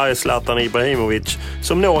 För varje Zlatan Ibrahimovic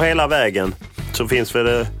som når hela vägen så finns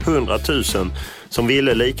det 100 000 som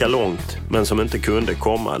ville lika långt men som inte kunde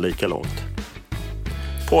komma lika långt.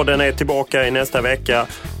 Podden är tillbaka i nästa vecka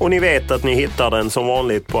och ni vet att ni hittar den som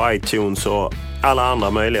vanligt på iTunes och alla andra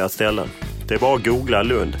möjliga ställen. Det är bara att googla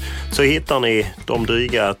Lund så hittar ni de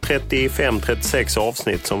dryga 35-36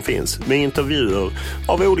 avsnitt som finns med intervjuer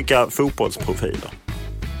av olika fotbollsprofiler.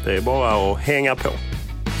 Det är bara att hänga på.